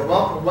 Hi, Camille.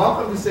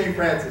 Welcome to St.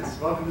 Francis.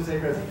 Welcome to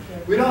St. Francis.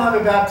 We don't have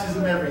a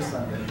baptism every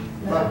Sunday,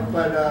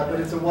 but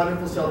it's a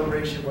wonderful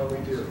celebration when we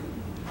do.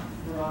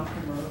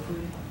 Veronica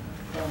Murphy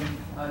from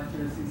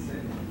Jersey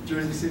City.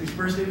 Jersey City's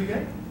first name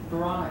again?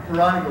 Veronica.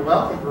 Veronica.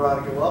 Welcome,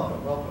 Veronica.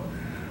 Welcome.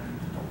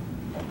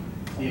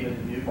 Stephen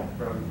Duke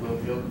from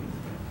Bloomfield.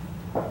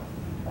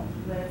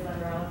 Liz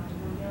Monroe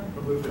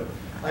From Bluefield.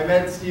 I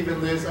met Steve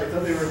and Liz. I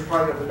thought they were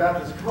part of the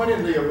baptism. Come on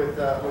in, Leah, with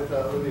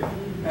Olivia.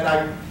 And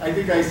I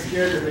think I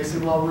scared them. They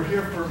said, well, we're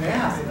here for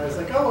Mass. And I was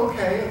like, oh,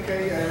 okay.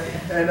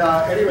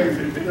 Anyway,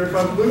 they're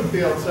from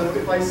Bluefield. So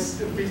if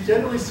we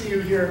generally see you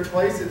here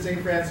twice at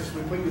St. Francis,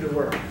 we put you to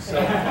work. So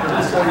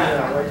just so you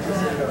know, right? Just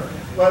so you know.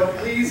 But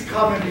please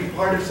come and be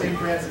part of St.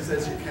 Francis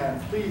as you can.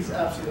 Please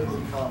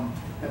absolutely come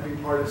and be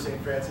part of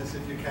St. Francis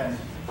if you can.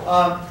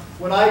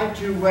 When I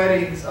do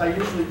weddings, I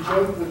usually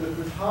joke with the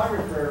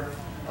photographer.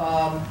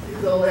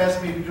 They'll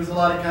ask me, because a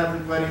lot of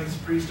Catholic weddings,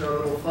 priests are a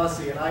little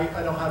fussy, and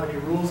I don't have any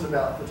rules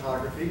about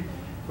photography,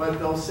 but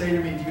they'll say to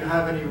me, do you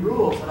have any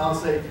rules? And I'll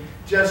say,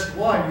 just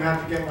one, you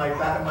have to get my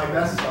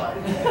best side.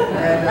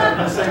 And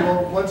they'll say,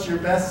 well, what's your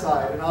best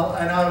side? And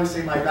I always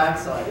say my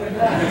backside.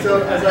 And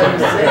so as I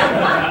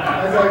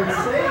was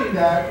saying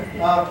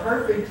that,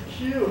 perfect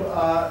cue,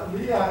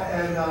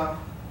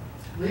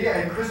 Leah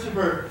and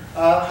Christopher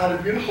had a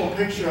beautiful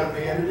picture of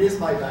me, and it is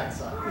my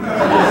backside.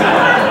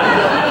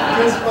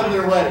 Just from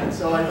their wedding.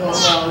 So I thought,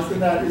 well, isn't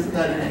that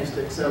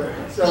interesting? So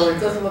it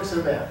doesn't look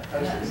so bad,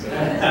 actually.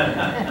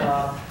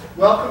 So,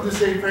 welcome to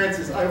St.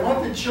 Francis. I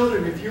want the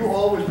children, if you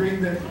all would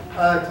bring them,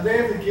 do they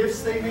have the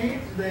gifts they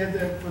need? Do they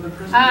have for the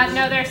Christmas?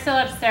 No, they're still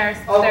upstairs.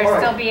 Oh, they're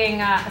right. still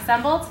being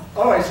assembled.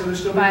 All right, so they're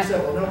still being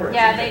assembled. No worries.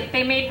 Yeah, okay.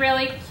 they made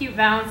really cute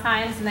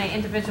Valentines, and they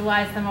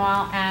individualized them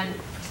all and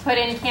put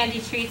in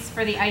candy treats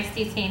for the iced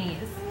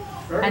detainees.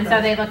 Very and nice.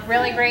 so they look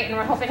really great, and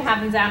we're hoping to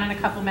have them down in a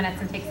couple minutes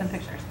and take some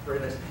pictures. Very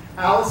nice.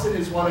 Allison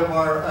is one of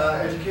our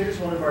educators,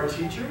 one of our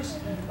teachers.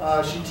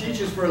 She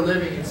teaches for a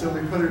living, and so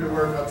we put her to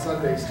work on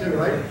Sundays too,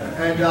 right?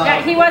 And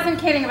yeah, he wasn't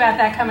kidding about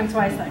that coming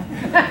twice thing.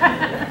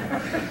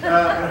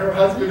 And her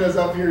husband is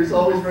up here. He's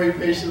always very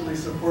patiently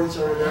supports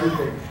her in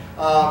everything.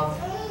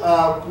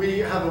 We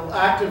have an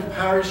active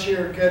parish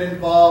here. Get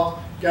involved.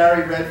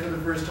 Gary read for the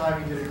first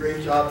time. He did a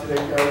great job today,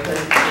 Gary.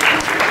 Thank you.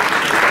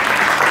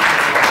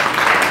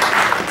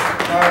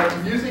 Our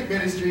music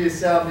ministry is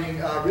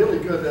sounding really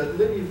good. The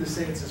Litany of the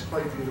Saints is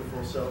quite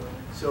beautiful, so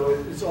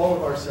it's all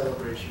of our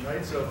celebration,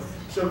 right?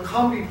 So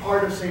come be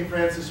part of St.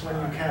 Francis when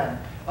you can.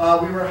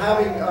 We were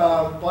having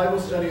Bible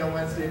study on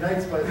Wednesday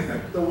nights, but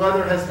the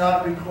weather has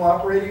not been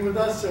cooperating with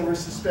us, so we're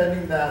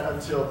suspending that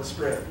until the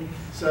spring.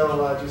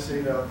 So just so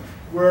you know.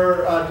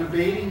 We're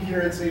debating here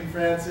at St.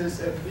 Francis,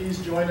 and please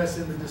join us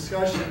in the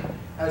discussion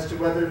as to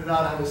whether to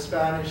not have a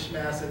Spanish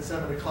Mass at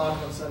 7 o'clock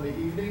on Sunday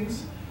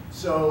evenings.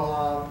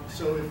 So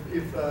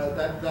if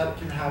that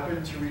can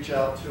happen, to reach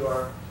out to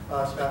our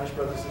Spanish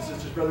brothers and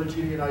sisters. Brother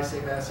Gini and I say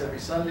Mass every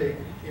Sunday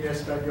in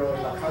Español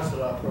en la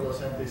casa, por los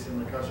gentes en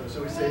la casa.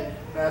 So we say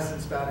Mass in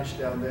Spanish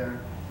down there,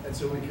 and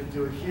so we can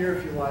do it here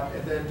if you want.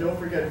 And then don't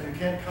forget, if you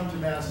can't come to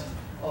Mass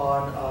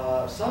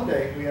on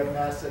Sunday, we have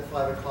Mass at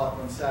 5 o'clock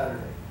on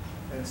Saturday.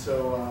 And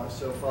so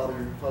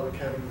Father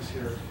Kevin was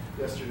here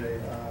yesterday,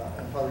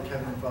 and Father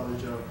Kevin and Father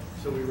Joe.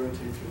 So we rotate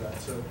through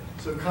that.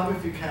 So come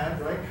if you can,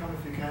 right? Come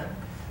if you can.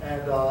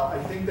 And I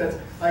think that's,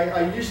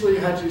 I usually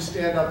had you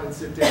stand up and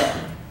sit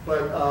down,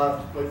 but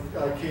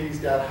Katie's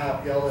dad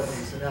Hap yelled at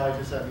me, so now I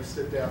just have you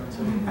sit down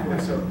until.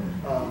 So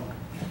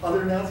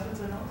other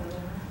announcements? I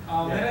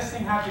know. Let us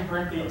sing happy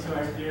birthday to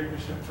our dear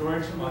Bishop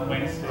George on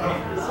Wednesday.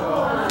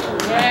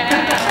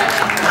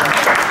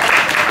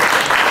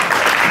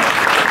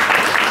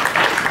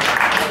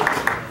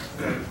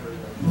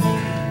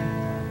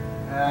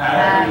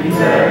 Happy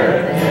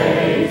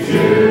birthday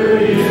to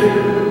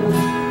you.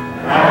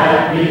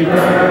 Happy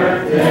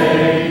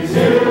birthday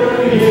to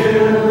you.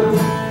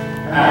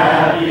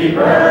 Happy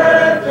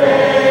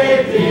birthday,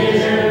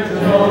 dear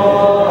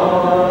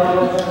George.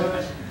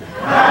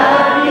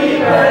 Happy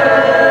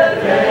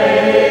birthday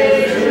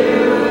to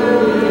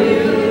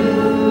you.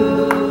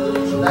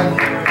 Thank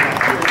you.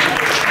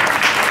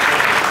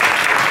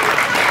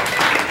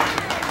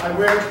 I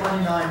wear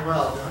 29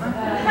 well, don't I?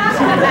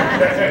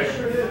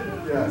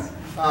 Yes.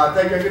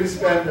 Thank you. I'm going to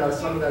spend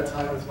some of that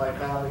time with my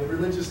family. In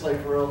religious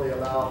life, we're only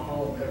allowed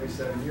home every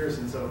 7 years,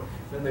 and so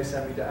then they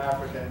send me to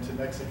Africa and to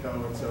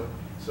Mexico, and so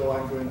So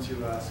I'm going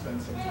to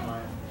spend some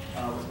time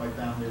with my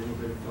family a little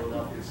bit in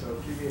Philadelphia. So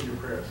keep me in your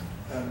prayers.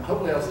 And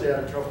hopefully I'll stay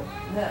out of trouble.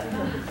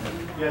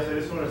 Yes, I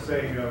just want to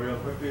say real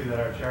quickly that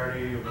our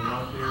charity of the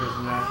month here is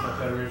the National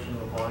Federation of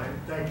the Blind.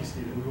 Thank you,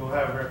 Stephen. We will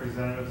have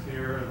representatives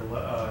here.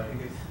 I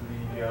think it's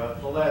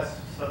the last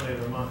Sunday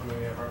of the month when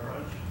we have our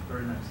brunch.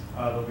 Very nice.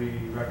 There'll be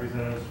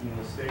representatives from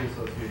the State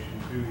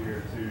Association too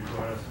here to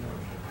join us in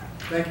worship.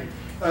 Thank you.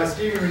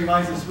 Stephen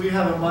reminds us we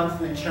have a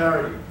monthly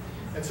charity.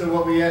 And so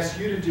what we ask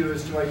you to do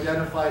is to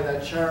identify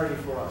that charity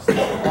for us. There's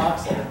a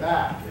box in the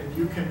back, and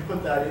you can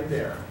put that in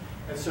there.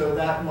 And so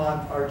that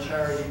month, our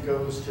charity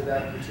goes to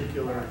that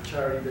particular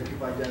charity that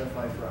you've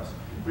identified for us.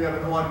 We have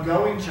an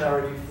ongoing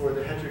charity for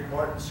the Hedrick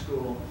Martin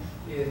School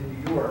in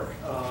New York,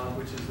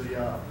 which is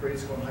the grade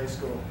school and high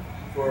school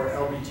for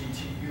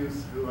LGBTQ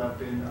youth who have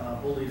been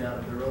bullied out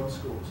of their own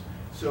schools.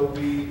 So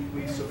we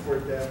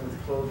support them with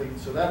clothing.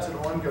 So that's an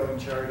ongoing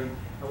charity.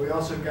 And we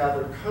also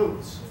gather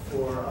coats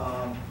for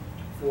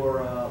I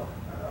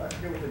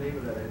forget what the name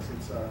of that is.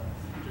 It's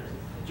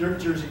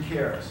Jersey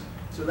Cares.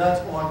 So that's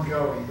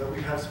ongoing, but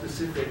we have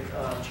specific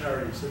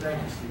charities. So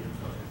thank you, Stephen.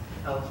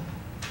 Allison?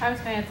 I was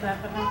going to answer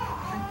that, but no.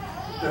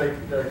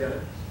 Did I get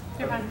it?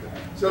 You're fine.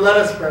 So let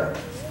us pray.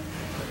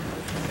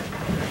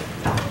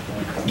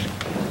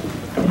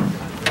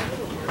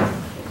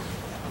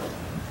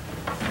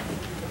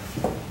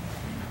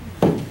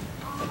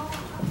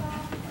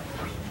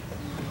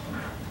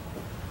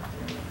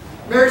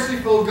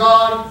 Merciful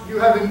God, you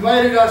have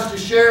invited us to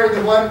share in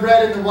the one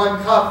bread and the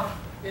one cup.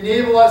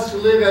 Enable us to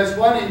live as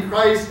one in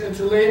Christ and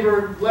to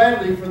labor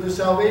gladly for the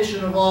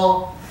salvation of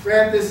all.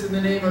 Grant this in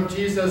the name of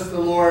Jesus the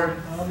Lord.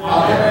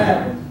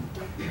 Amen.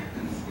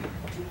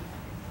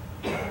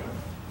 Amen.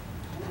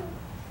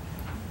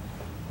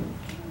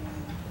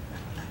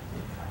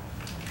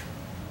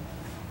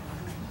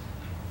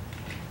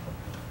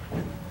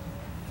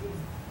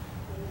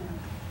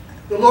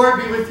 The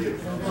Lord be with you.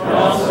 And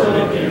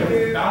also with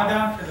you. Bow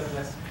down for the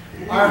blessing.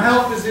 Our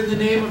help is in the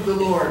name of the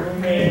Lord. Who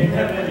made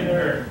heaven and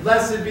earth.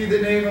 Blessed be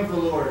the name of the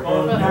Lord.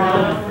 Both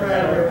now and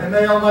forever. And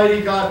may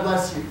Almighty God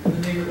bless you.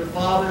 In the name of the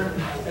Father,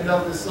 and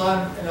of the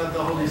Son, and of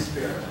the Holy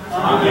Spirit.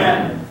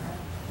 Amen.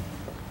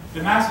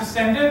 The Mass is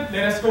ended.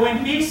 Let us go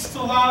in peace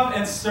to love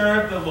and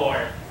serve the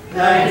Lord.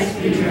 Thanks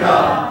be to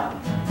God.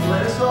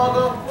 Let us all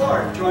go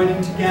forth,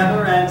 joining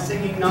together and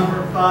singing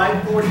number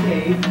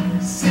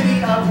 548,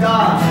 City of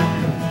God.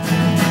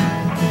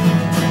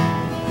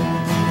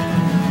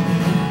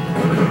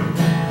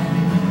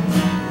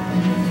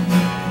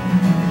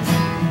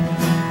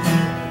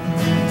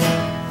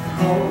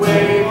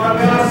 Away from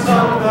your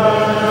slumber,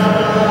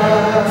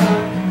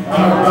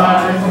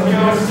 arise from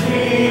your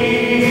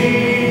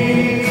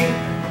sleep.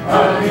 A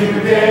new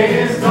day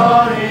is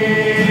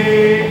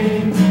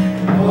dawning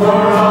for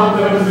all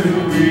those who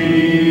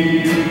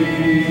grieve.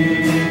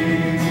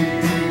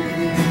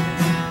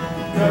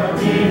 The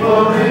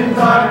people in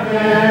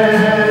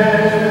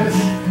darkness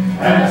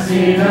have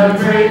seen a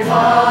great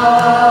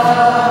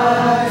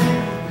light.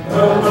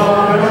 The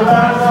Lord of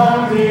our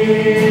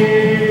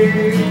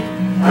longing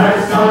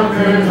has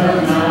conquered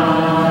the night.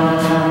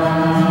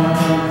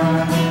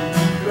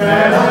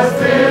 Let us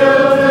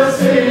build the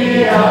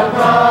city of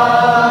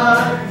God.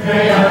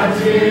 May our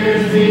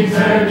tears be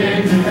turned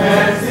into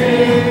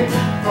dancing.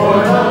 For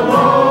the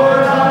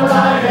Lord, our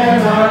light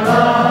and our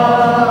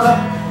love,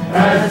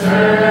 has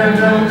turned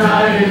the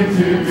night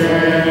into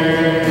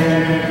day.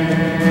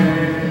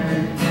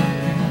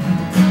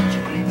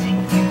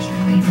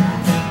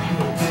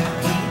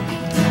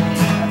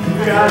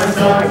 We are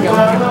sons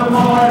of the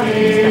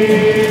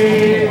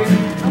morning.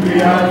 We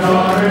are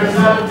daughters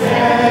of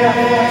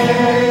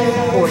day.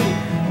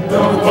 The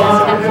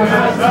one who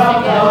has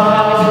loved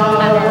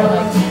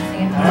us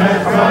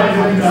has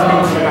brightened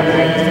our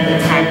way.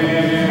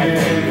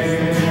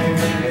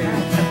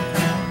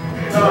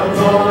 The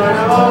Lord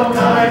of all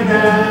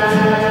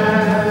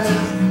kindness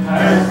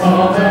has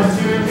called us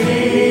to be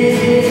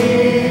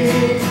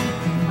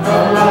a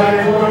light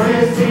for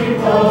His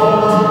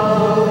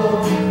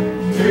people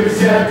to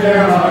set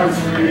their hearts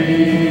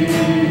free.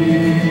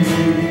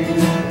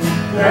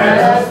 Let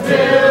us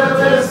build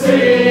the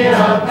city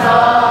of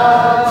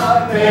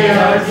God. May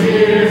our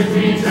tears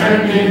be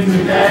turned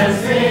into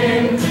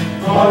dancing.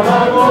 For the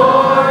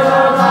Lord,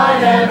 our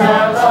light and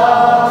our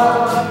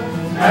love,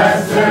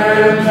 has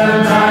turned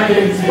the night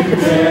into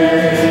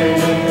day.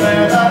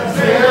 Let us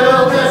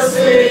build the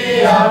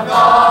city of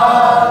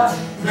God.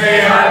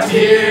 May our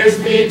tears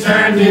be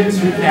turned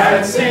into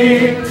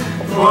dancing.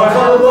 For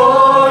the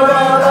Lord,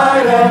 our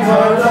light and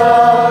our love,